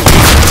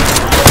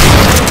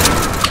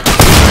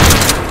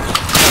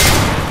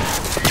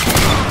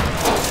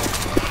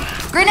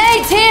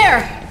 Grenades here.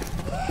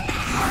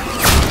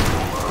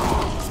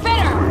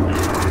 Spinner.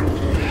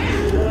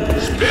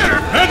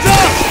 Heads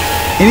up!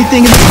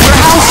 Anything in this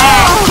warehouse?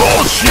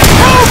 Bullshit!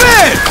 Move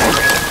it!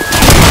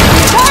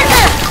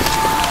 Charger.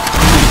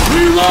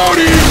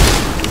 Reloading!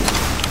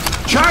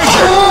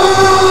 Charger!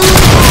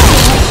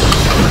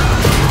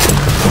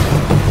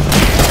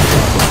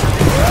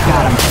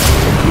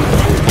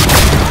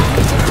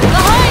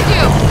 Behind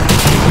you.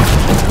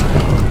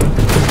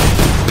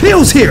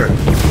 Pills here!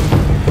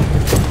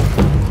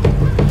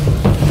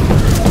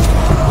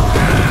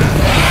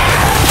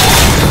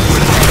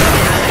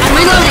 I'm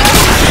reloading.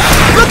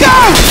 Look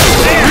out!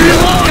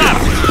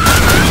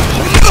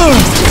 Oh,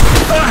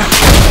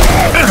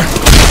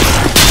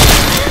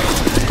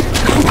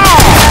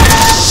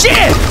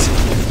 shit!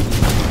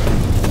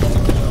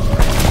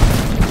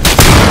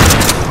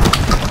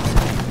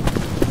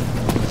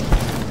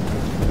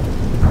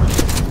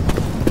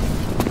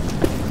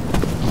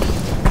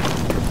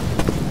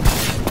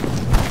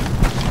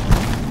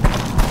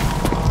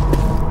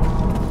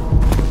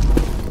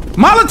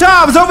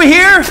 Molotov's over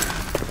here!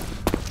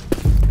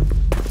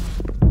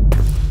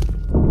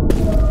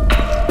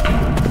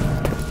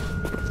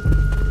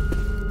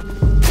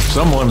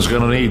 Someone's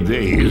gonna need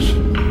these.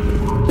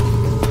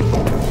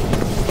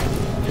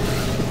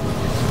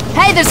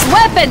 Hey, there's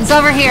weapons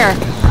over here.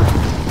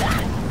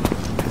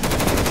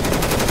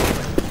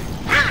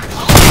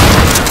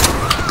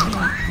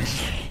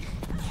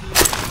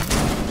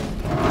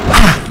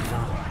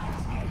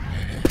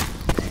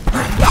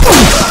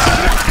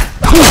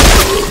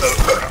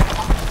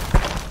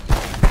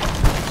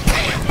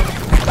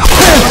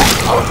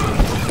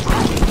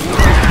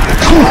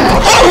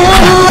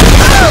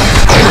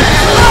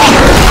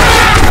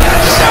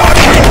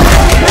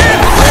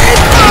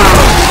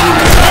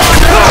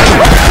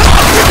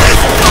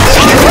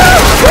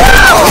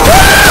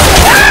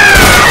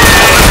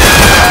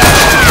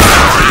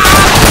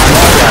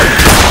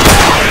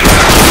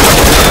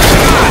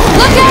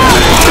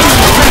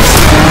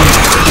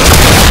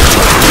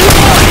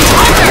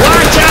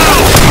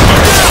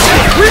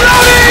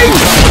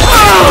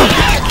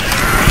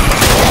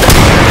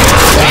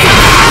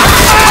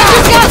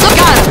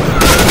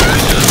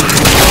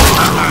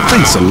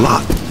 Thanks a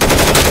lot.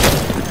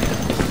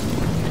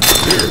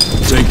 Here,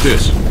 take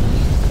this.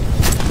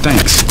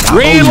 Thanks.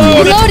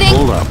 Reload! Reloading.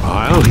 Hold up,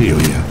 I'll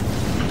heal you.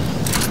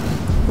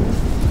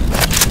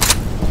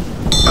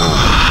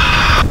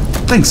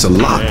 Thanks a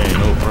lot. Hey,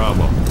 no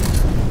problem.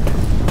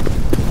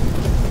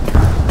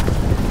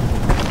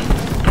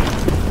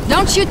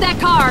 Don't shoot that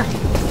car!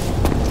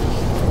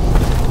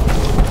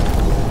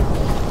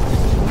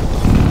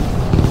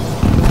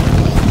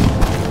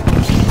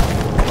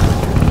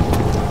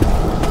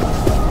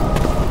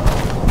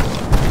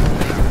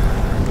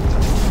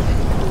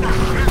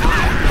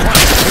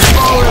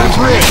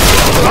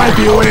 Might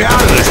be a way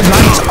out of this.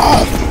 Lights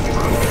off.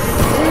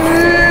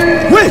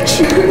 Which?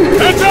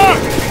 Heads up!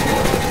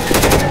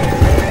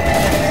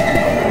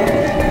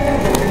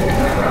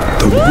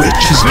 The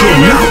witch is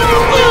getting out.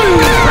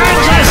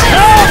 Francis,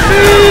 help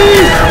me!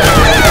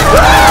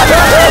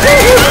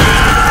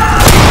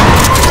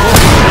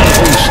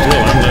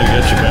 Still, I'm gonna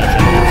get you back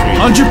on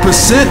your feet.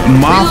 100%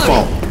 my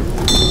fault.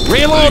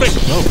 Reloading!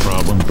 No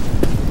problem.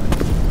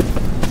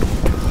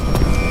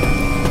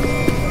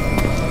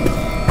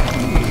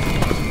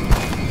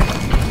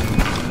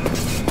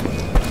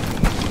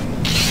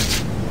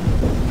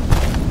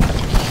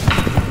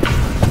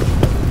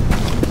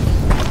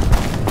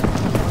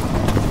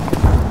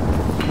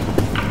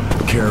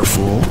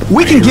 Careful.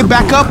 We can get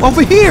back up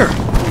over here. You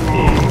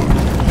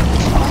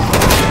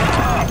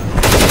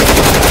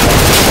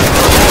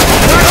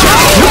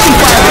can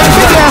fire that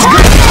big ass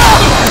gun.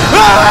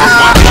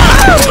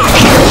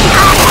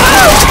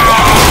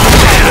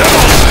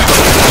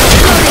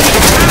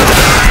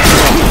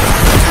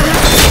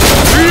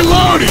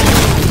 Reloading!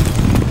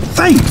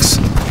 Thanks.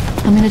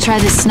 I'm gonna try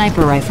this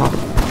sniper rifle. Are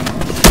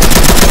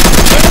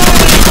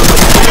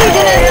you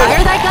gonna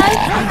fire that guy?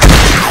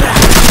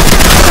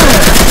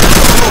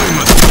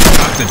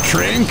 The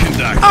train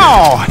conductor.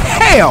 Oh,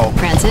 hell.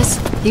 Francis,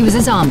 he was a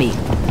zombie.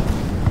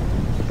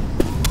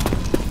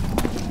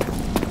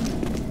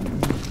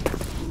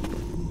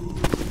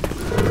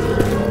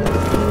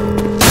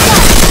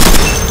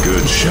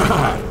 Good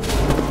shot.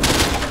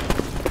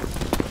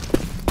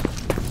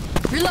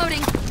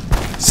 Reloading.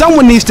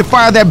 Someone needs to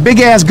fire that big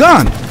ass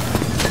gun.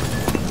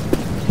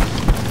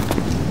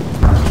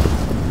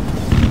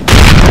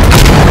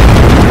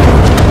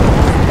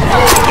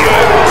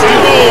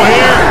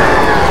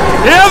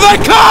 Here they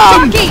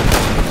come! Jockey!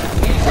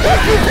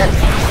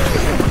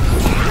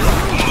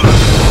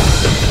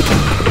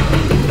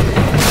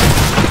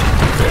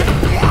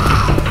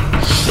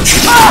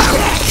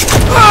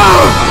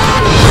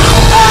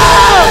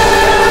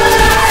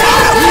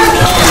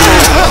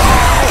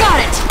 Got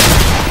it!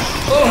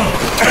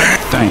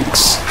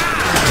 Thanks.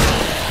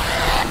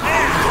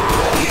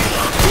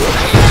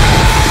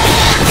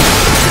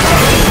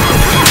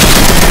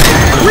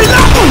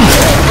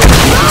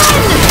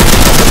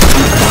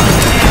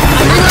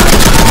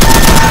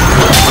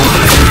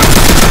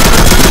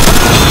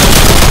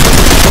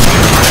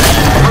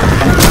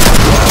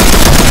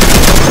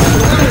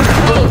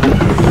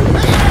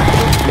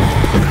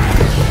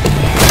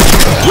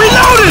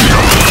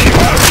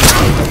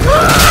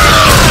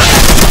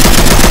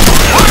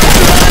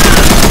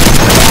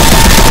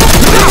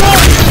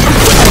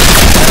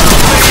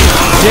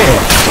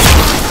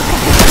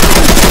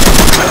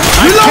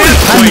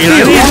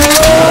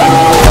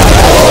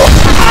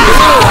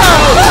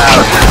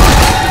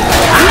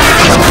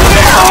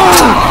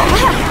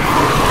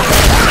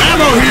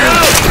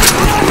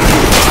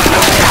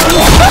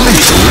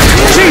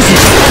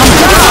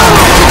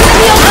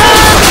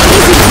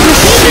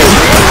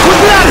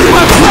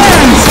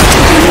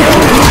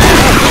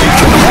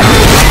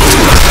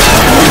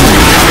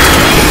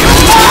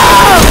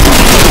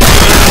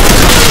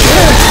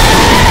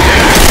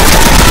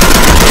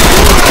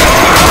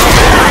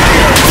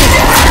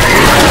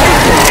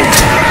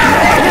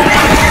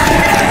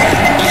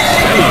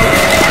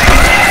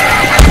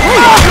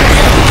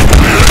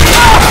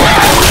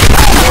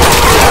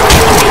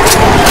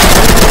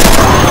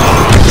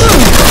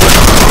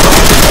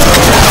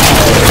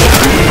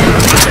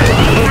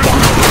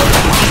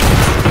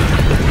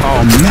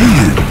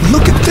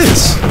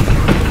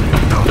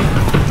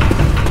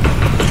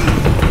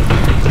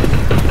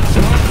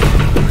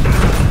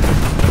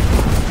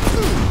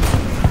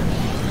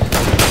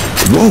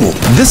 Whoa,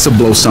 this'll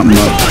blow something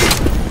up.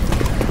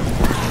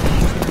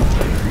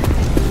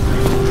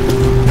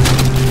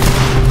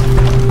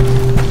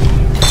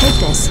 Take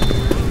this.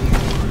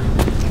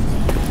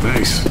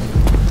 Thanks.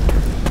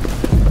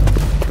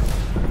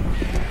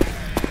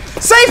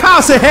 Safe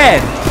house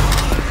ahead!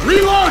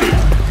 Reloading!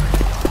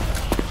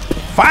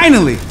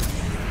 Finally!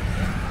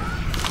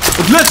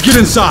 But let's get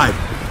inside.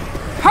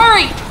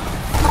 Hurry!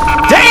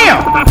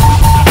 Damn!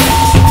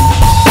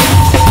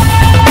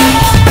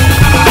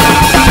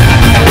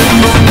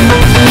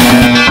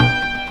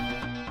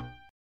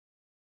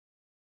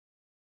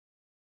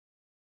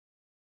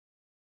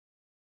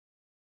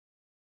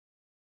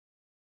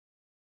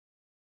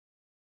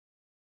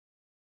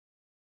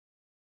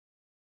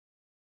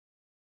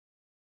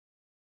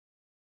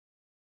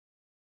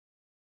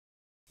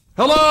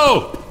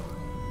 Hello!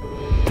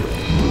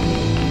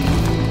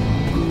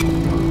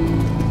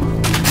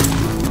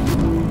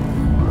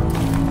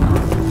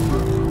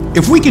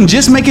 If we can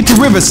just make it to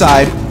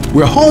Riverside,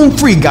 we're home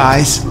free,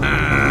 guys.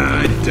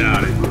 I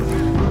doubt it.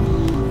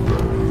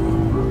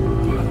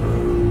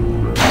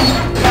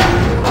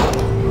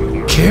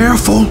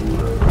 Careful.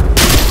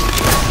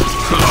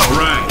 All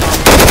right.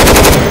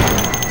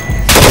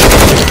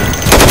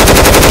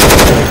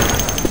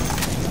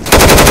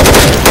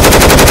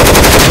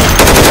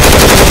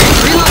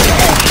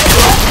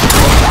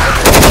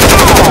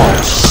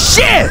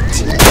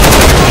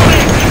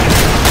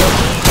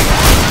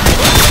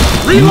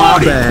 My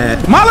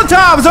bad.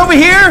 Molotov's over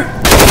here!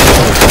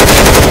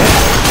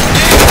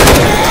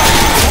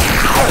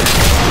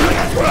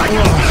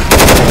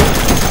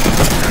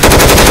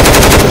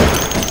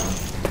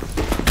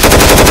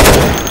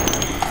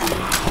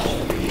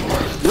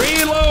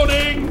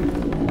 Reloading!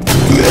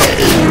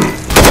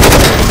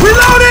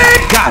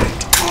 Reloading! Got it.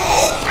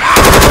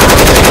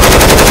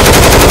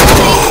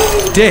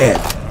 Dead.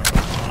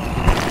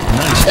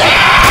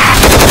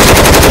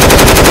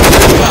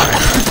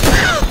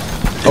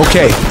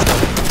 Okay.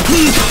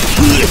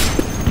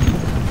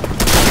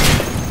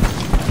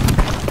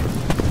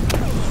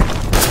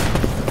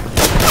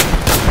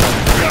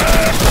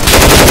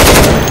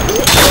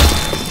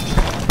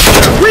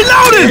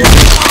 Reloading!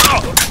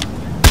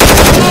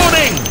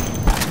 Reloading!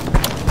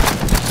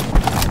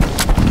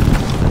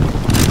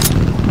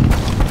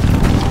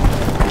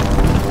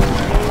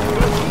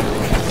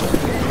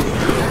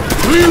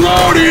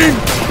 Reloading!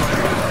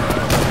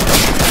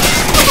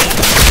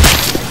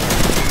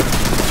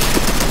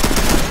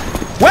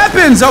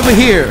 Weapons over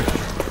here!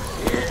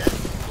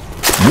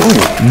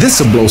 Whoa,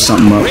 this'll blow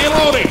something up.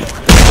 Reloading!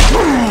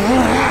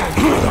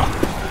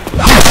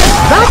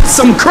 That's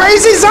some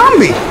crazy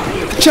zombie!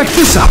 Check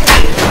this out.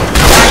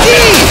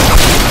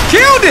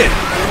 Killed it!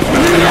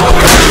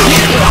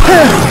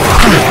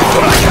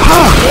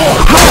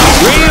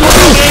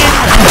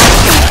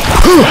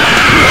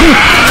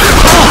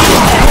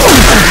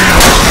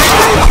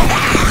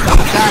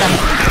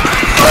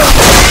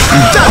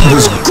 That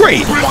was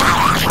great!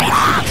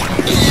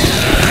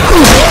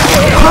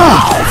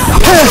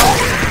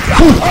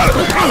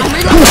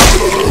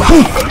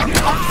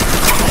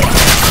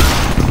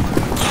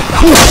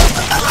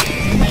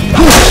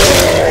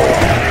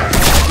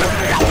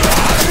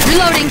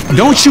 Reloading.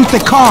 Don't shoot the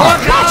car!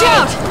 Watch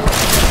out!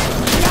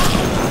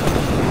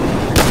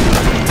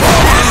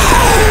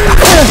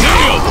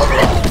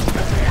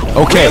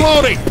 Okay.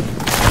 Reloading!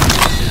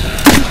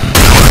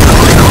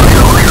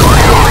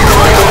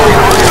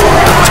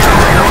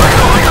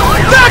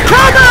 They're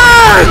coming!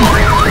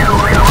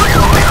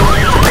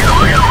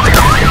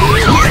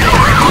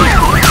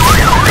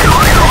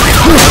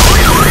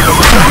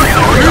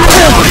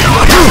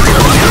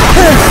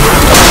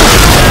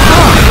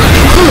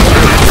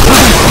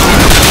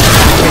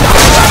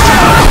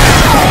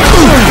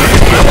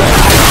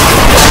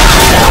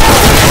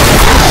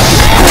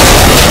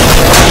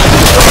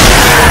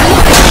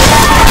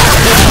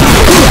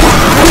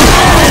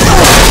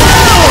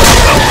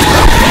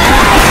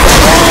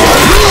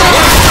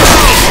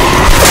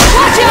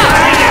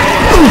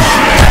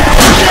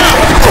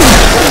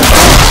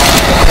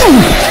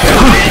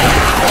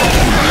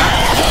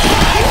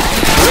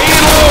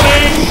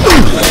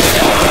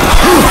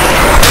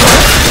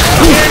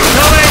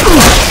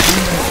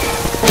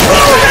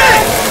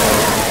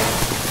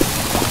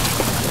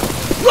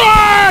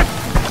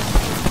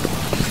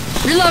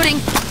 Reloading.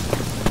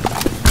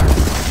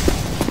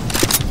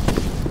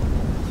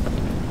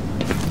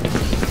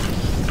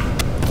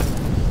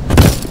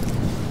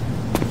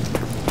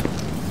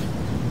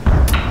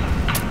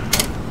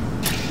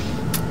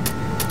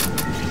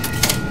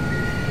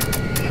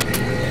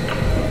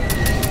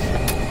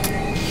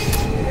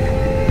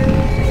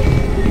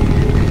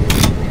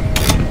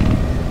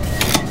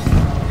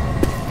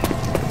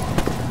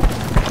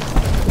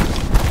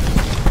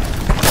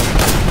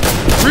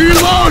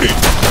 Reloading!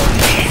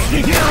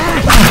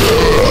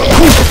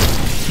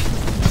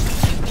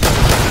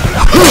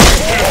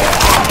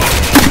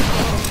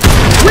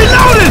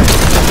 Reloading!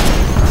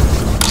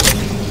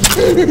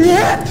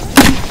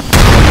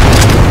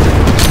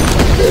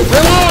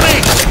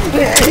 Reloading!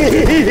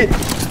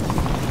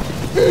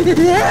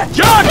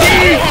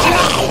 Jockey!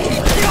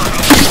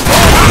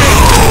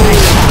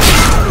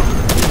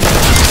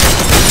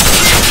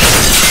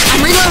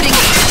 I'm reloading.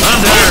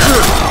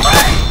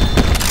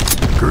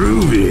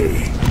 Groovy.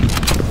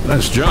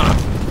 Nice job.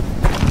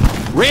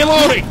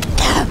 Reloading!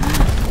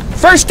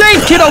 First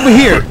aid kit over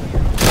here!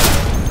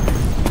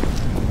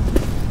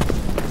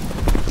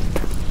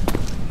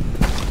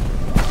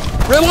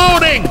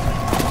 Reloading!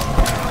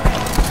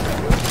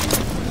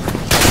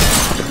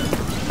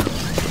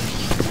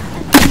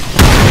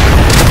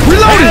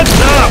 Reloading!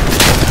 Heads up!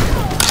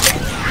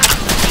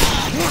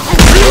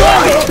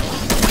 Reloading!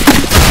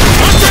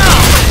 Watch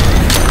out!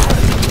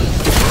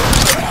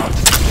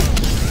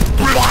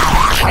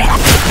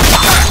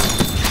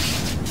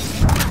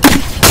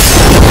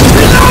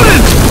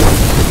 Reloading!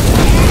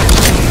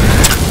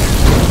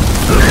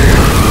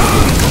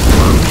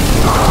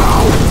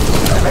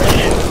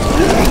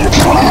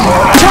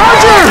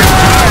 Charger!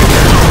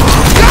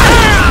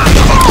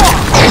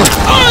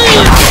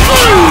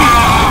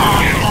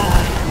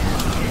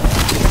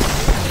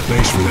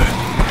 Thanks for that.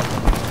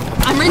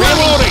 I'm reloading.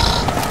 Reloading!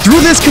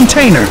 Through this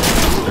container!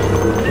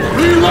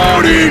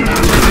 Reloading!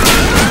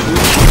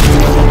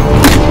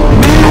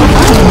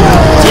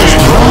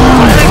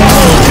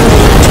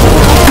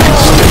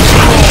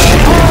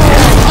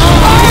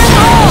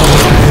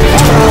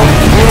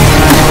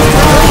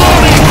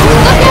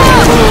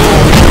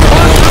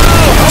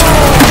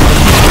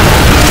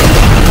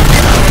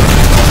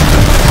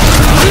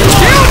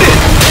 Get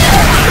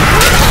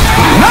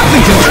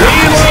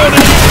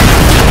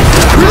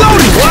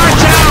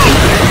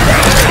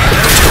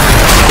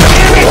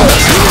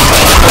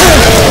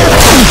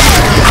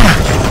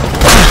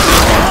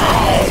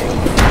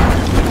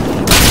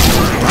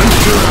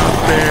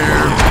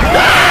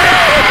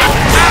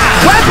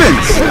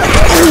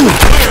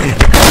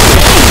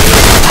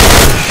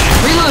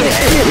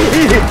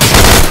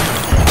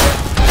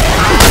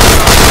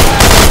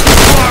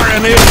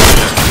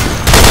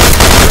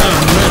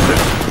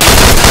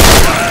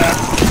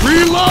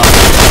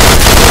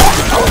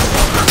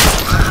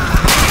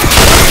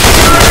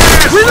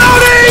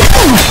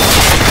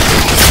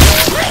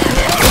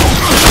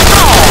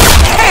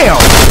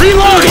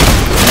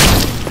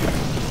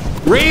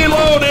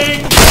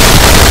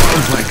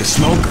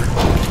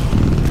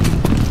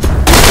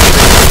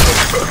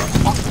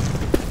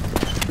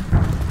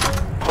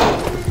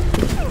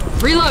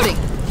Reloading.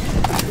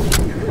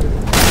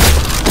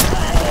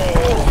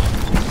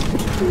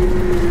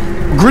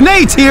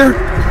 Grenades here!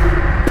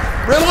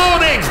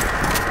 Reloading!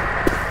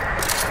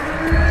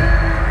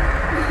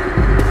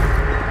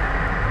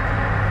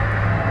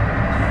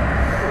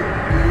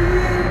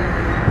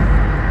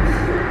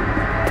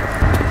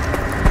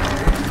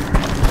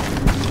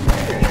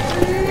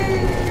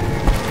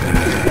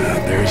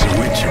 There's a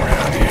witch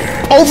around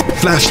here. Over.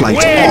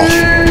 Flashlights off.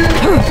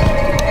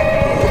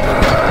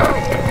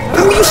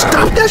 Will you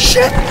stop that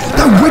shit?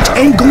 That witch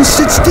ain't gonna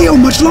sit still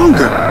much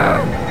longer.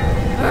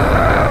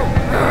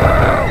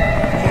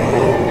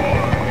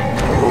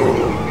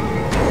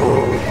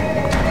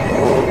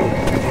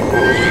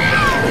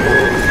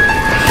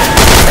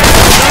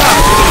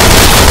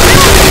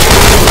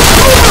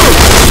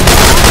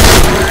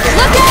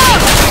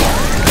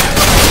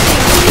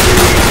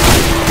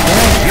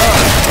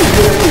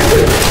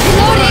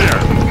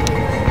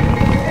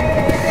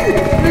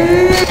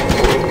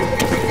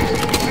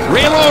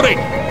 Reloading!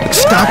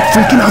 Stop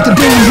freaking out the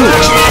damn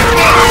witch.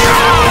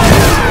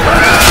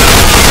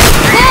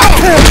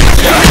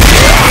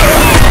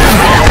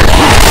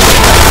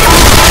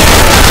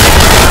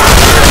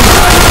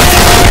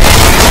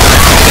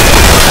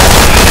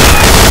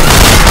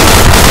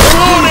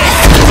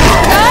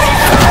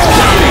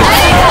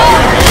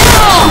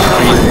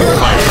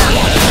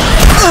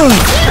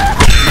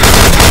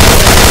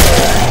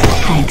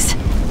 Thanks.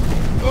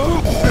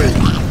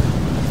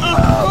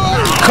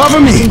 Cover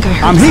me!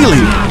 I'm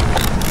healing!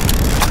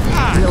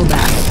 Real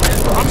bad.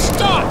 I'm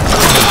stuck!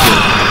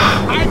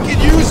 I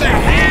could use a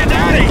hand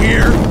out of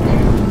here!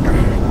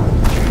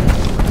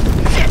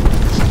 Shit!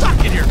 Stuck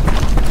in here!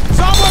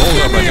 Someone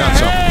give me a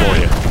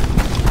hand!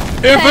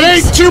 If it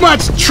ain't too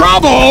much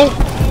trouble,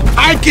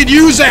 I could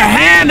use a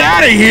hand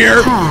out of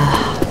here!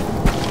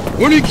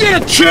 When you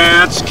get a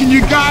chance, can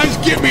you guys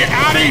get me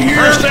out of here?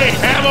 First aid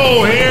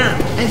ammo here!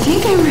 I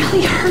think I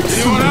really hurt Anyone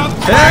someone. else?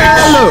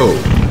 Hello!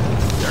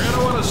 You're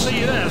gonna want to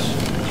see this.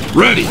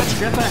 Ready. Let's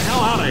get the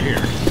hell out of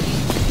here.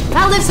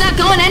 That lift's not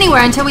going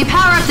anywhere until we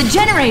power up the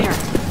generator.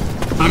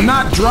 I'm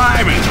not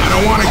driving. I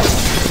don't want to...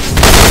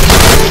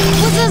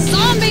 What's a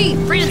zombie,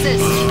 Francis?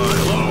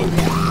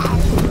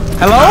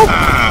 Hello?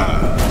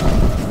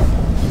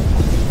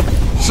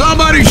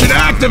 Somebody should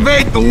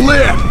activate the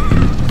lift.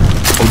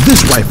 Oh,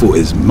 this rifle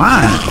is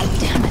mine.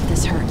 Damn it,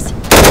 this hurts.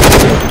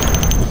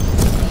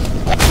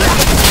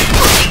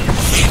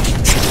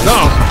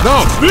 No,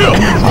 Bill.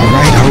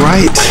 All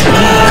right.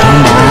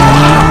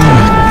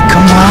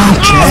 Come on,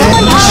 Someone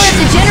Chad. power up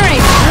the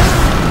generator.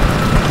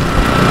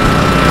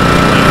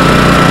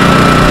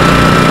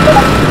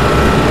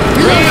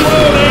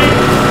 Reloading.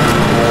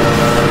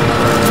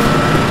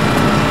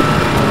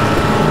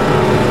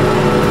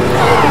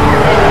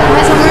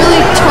 Guys, I'm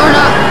really torn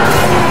up.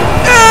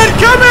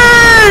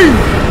 Incoming!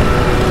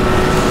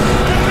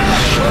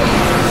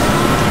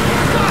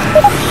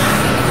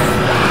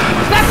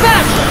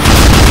 Back!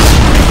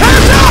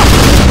 Hands up!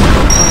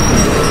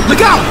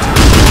 Look out!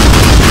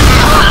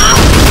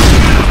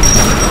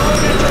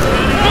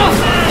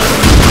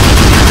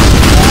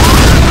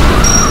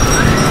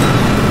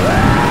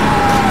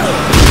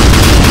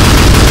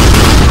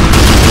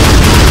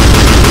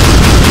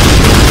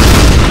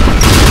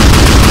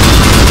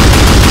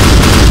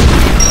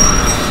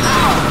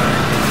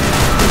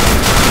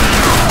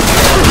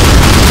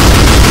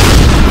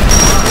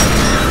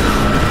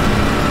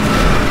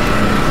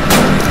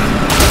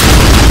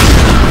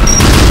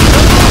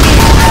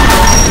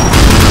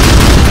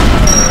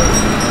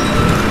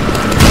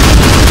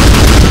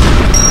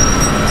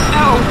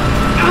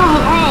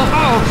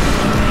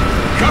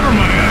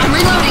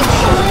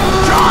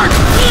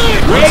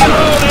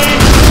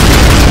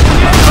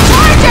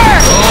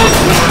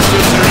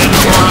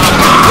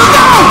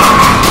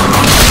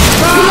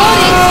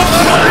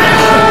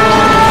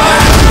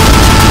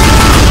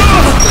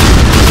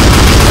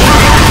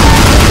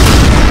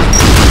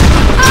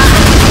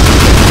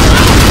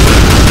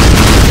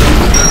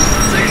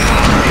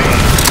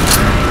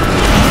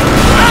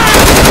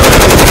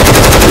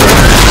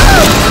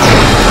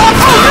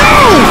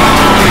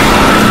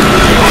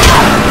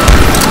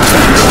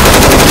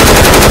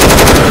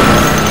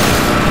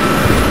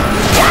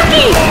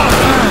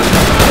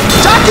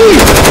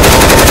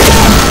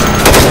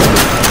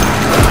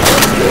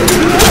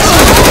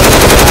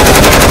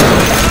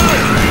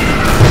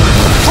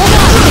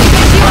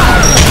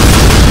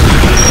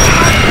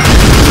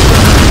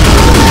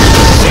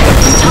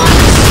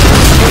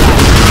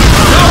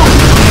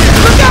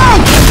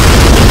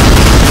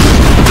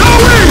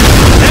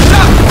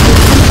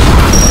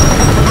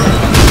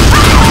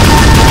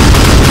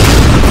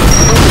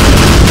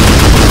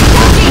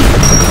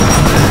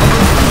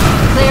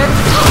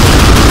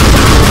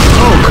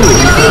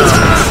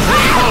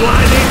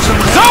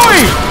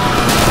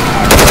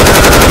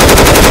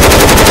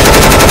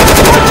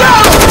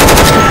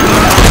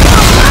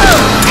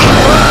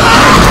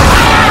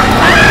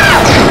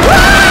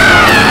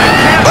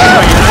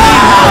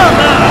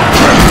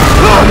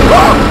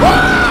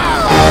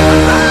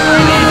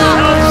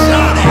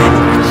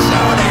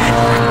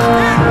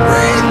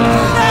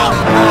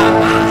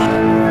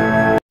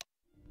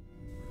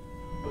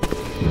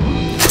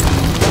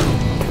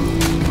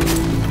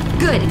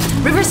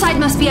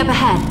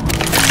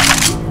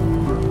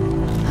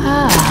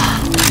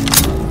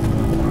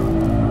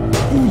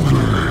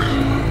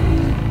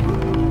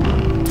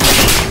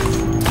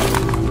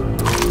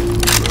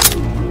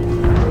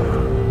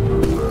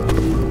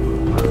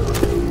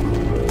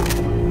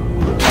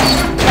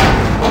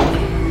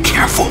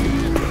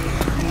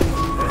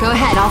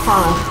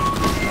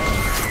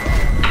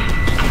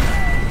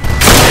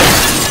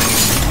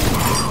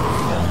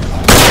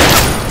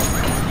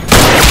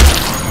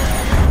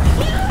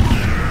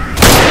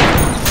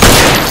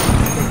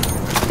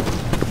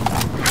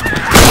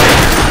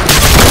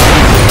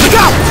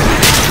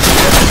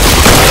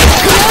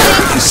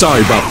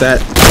 Sorry about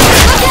that.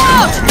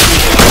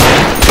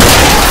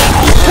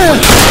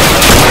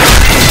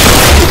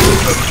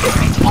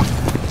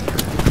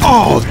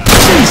 Oh,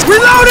 jeez!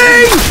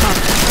 Reloading!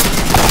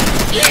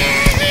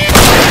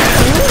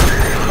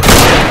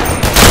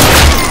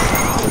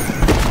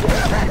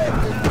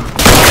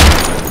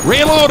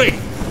 Reloading!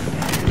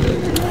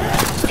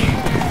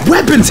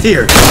 Weapons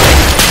here!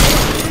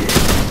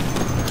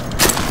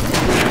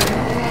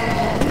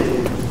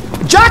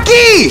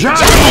 Jockey!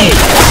 Jockey!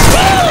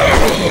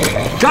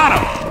 Got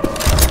him!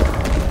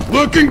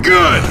 Looking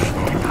good!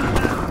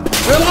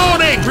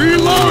 Reloading!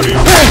 Reloading!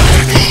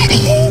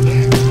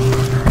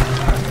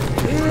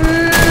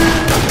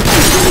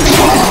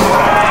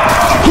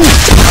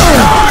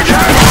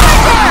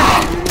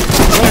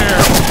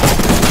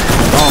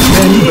 Oh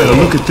man, you better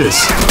look at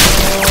this.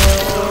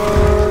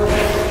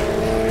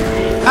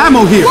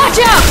 Ammo here! Watch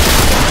out!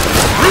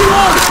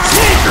 Reload!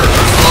 Sneaker!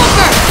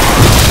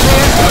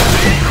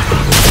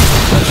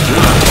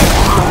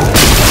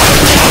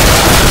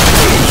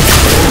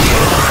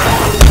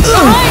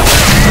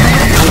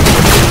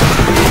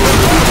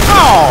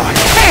 Oh,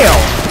 hell!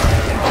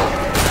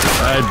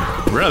 I'd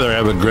rather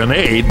have a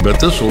grenade, but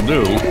this will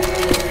do.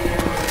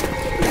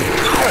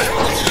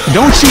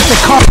 Don't shoot the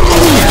car!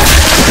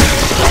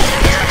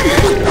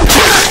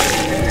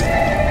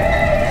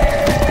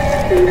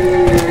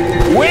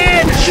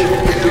 Winch!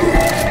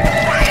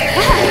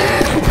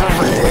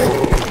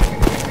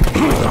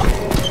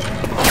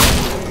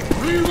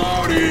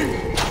 Reloading!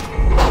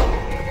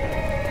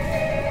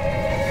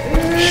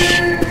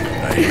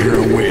 I hear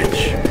a witch.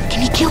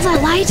 Can you kill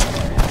that light?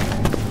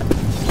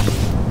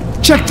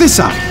 Check this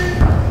out!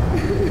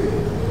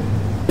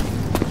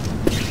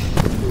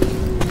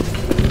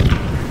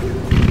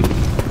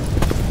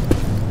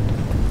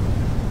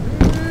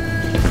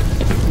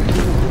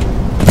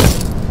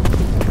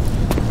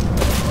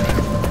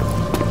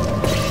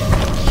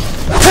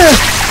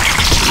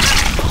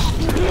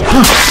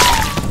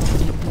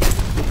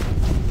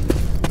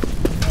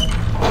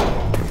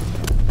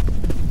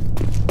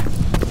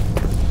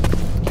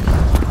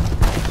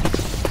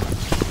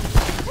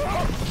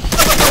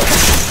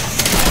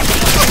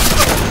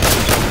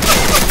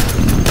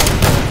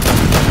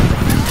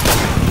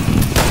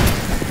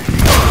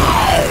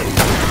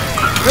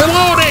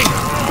 Reloading!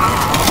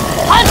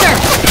 Hunter!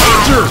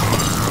 Hunter!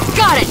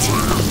 Got it!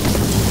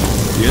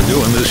 You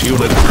doing this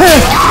unit?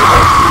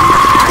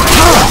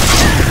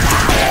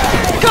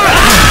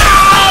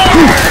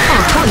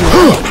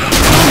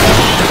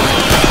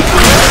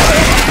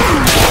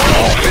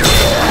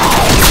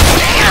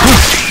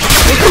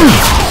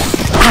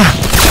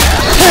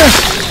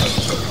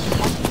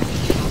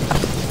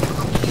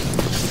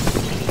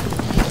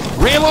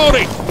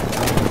 Reloading!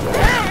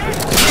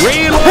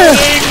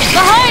 Reloading!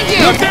 Behind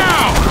you! Look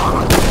out!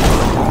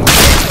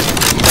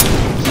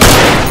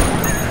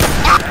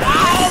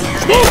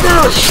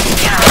 Smoker!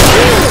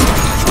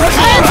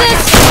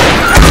 Francis!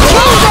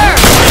 Shoulder!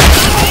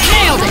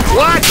 Nailed it!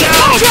 Watch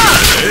out! Watch out!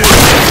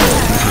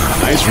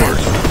 Nice work.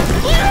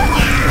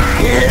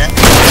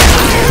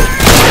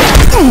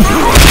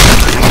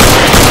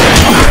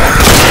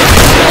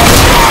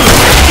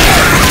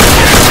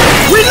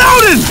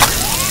 Reloading!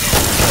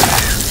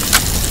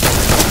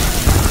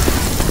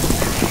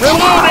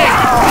 Reloading!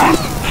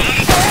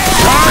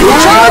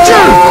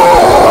 Charger!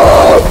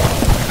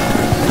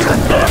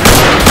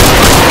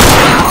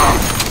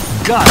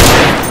 Got it.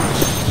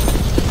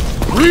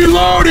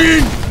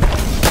 Reloading!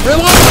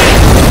 Reloading!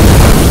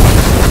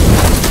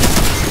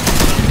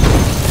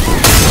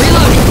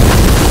 Reloading.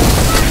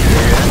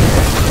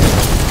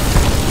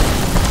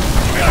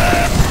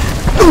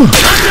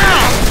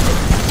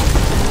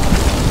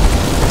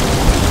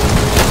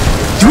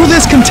 Through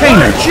this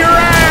container! Watch your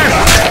ass!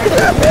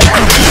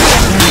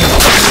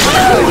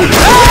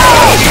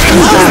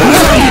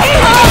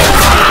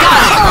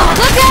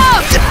 Look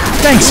out!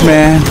 Thanks,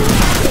 man.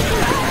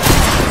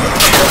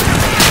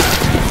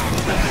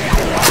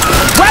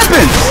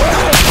 Weapons!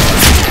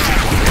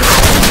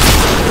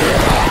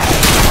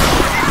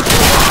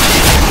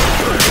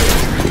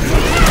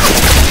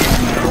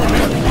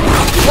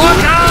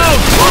 Look out!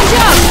 Watch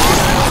out!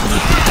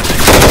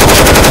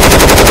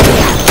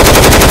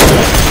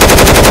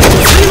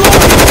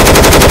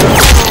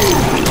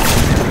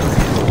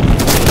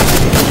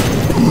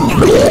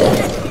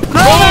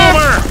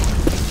 Over!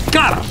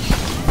 Got him!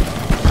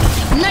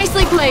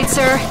 Nicely played,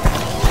 sir.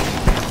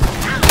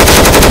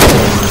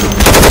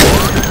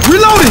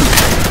 Reloading!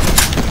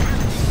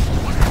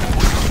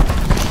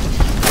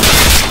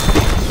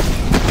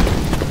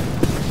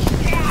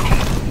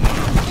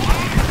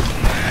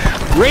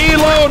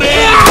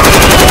 Reloading!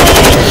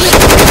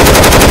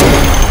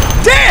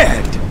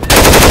 Dead!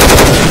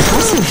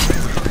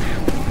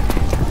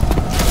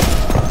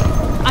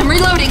 I'm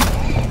reloading.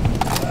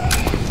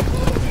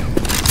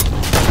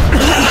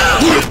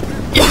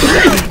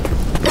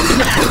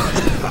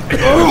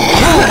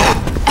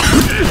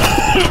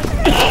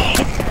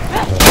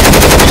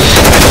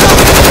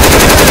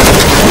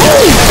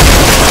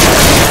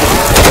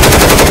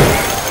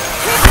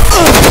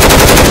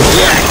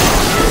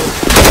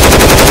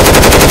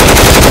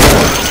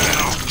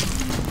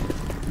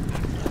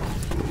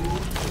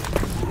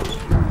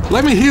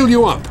 Let me heal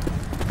you up.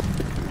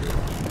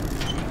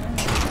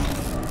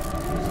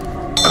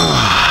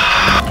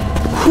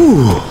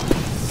 Whew.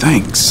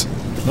 Thanks.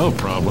 No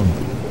problem.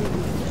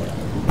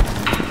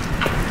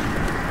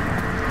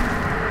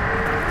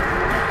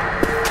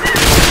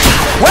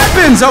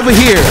 Weapons over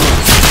here!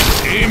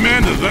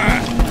 Amen to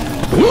that.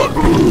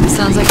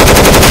 Sounds like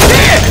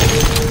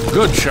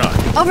Good shot.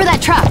 over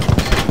that truck.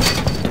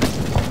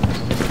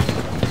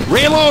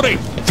 Reloading.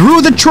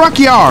 Through the truck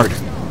yard.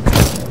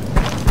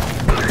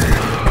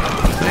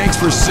 Thanks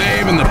for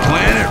saving the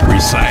planet,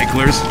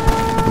 recyclers.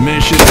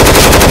 Mission.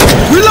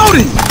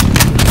 Reloading!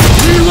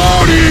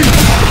 Reloading.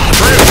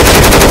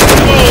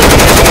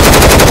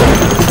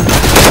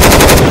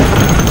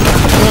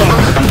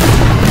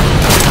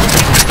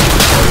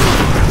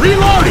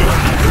 Reloading.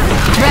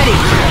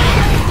 Ready.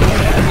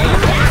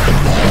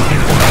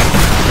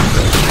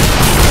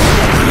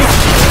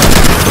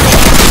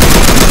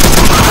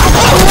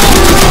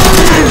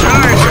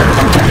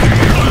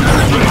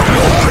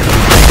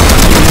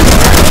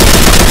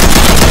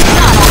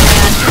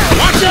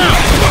 Watch out.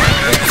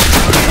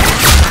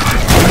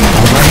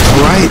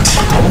 All right.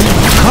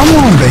 Come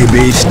on,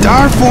 baby.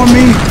 Start for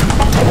me.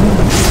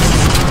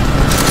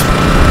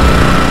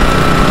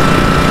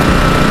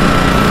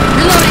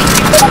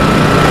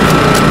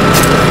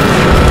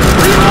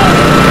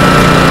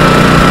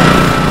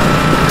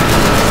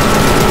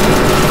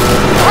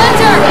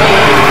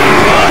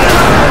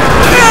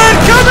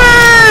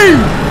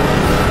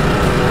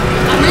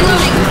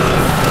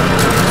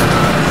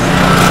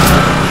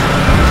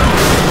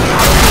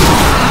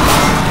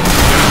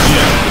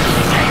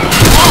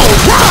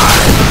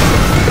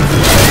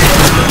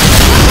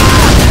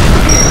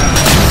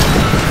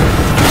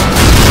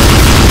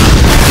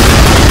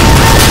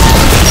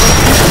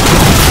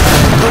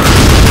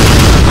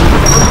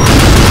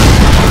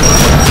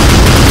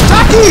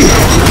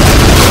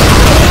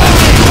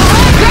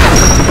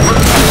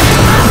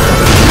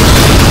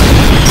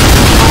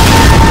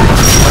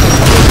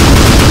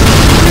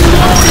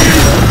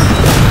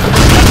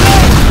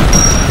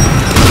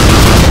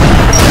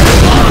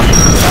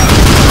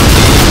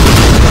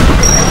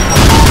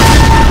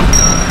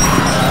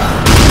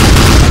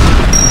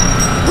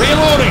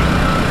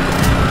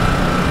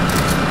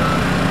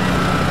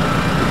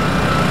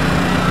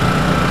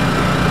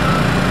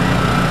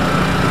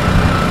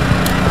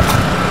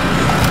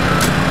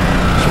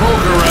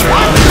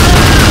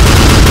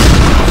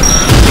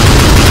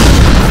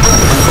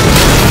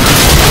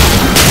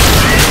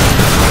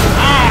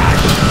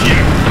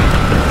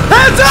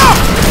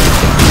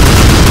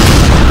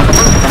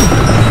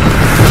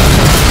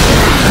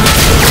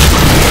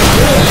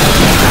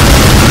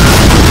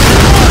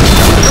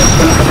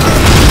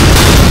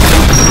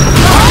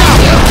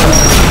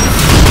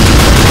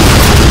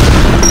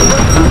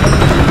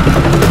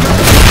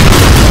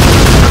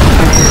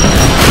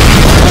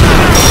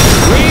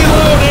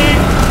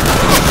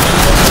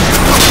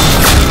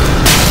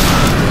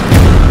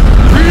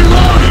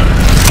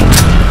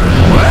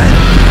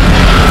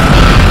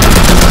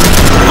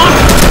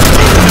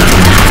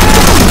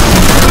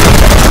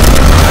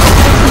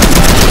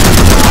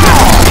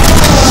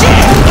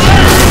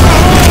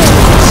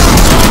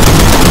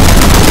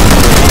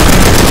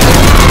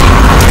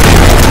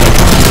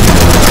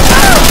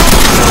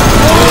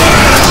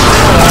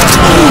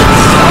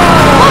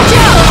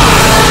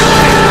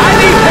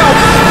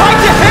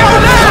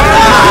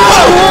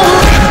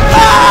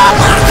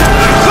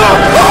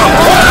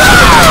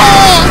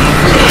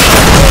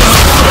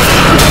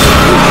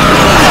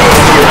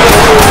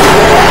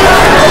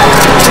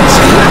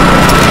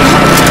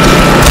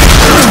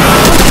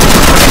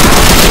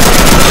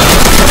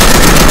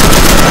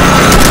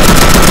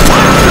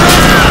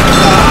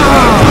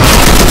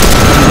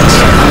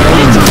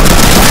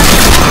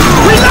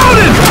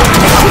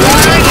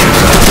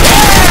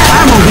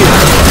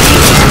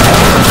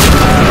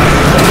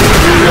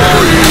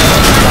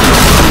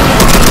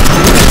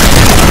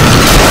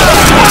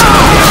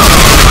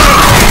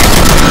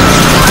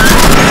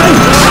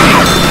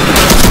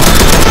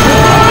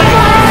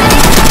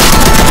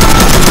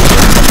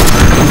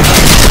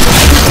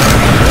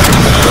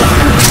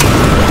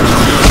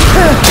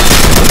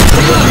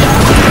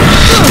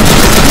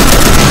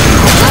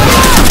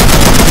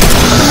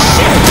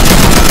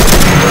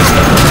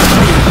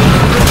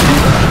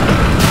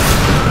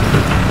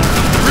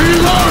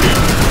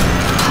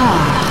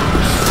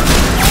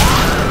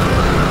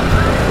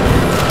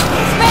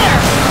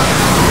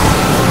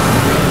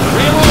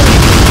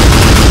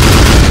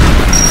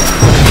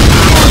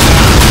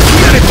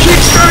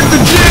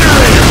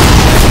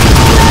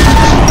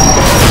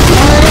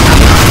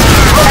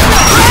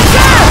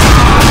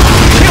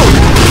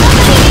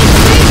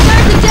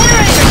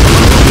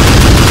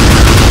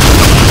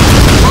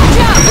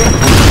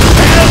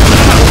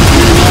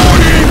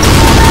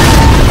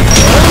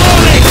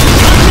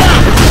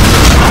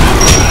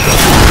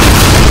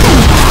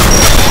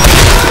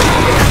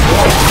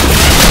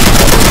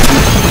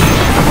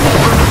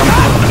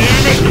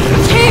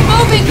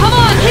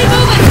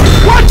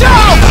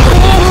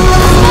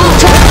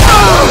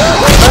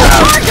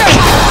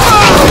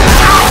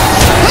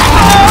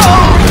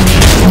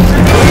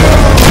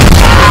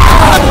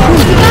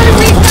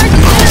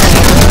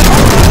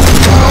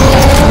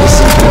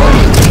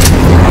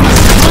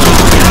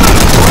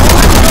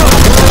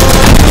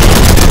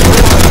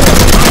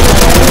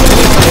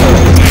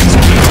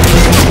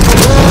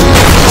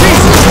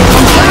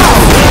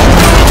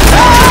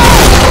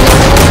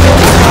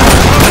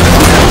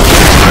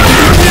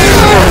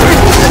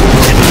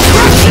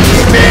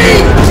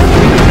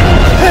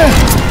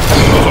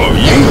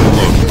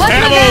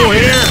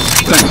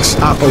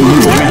 Oh, you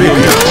a big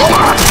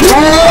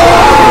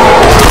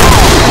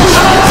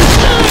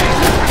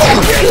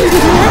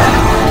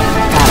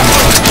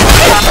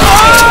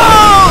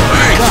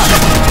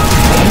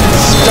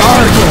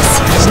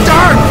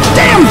Start!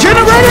 Damn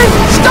generator!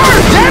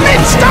 Start! Damn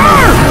it!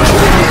 Start!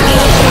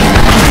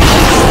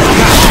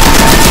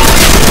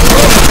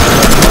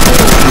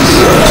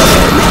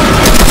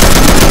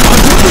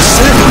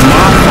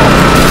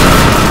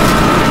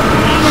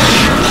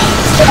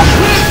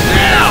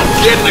 Now,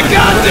 get in the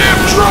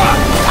goddamn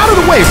truck! Out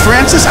of the way,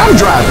 Francis. I'm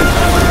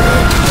driving.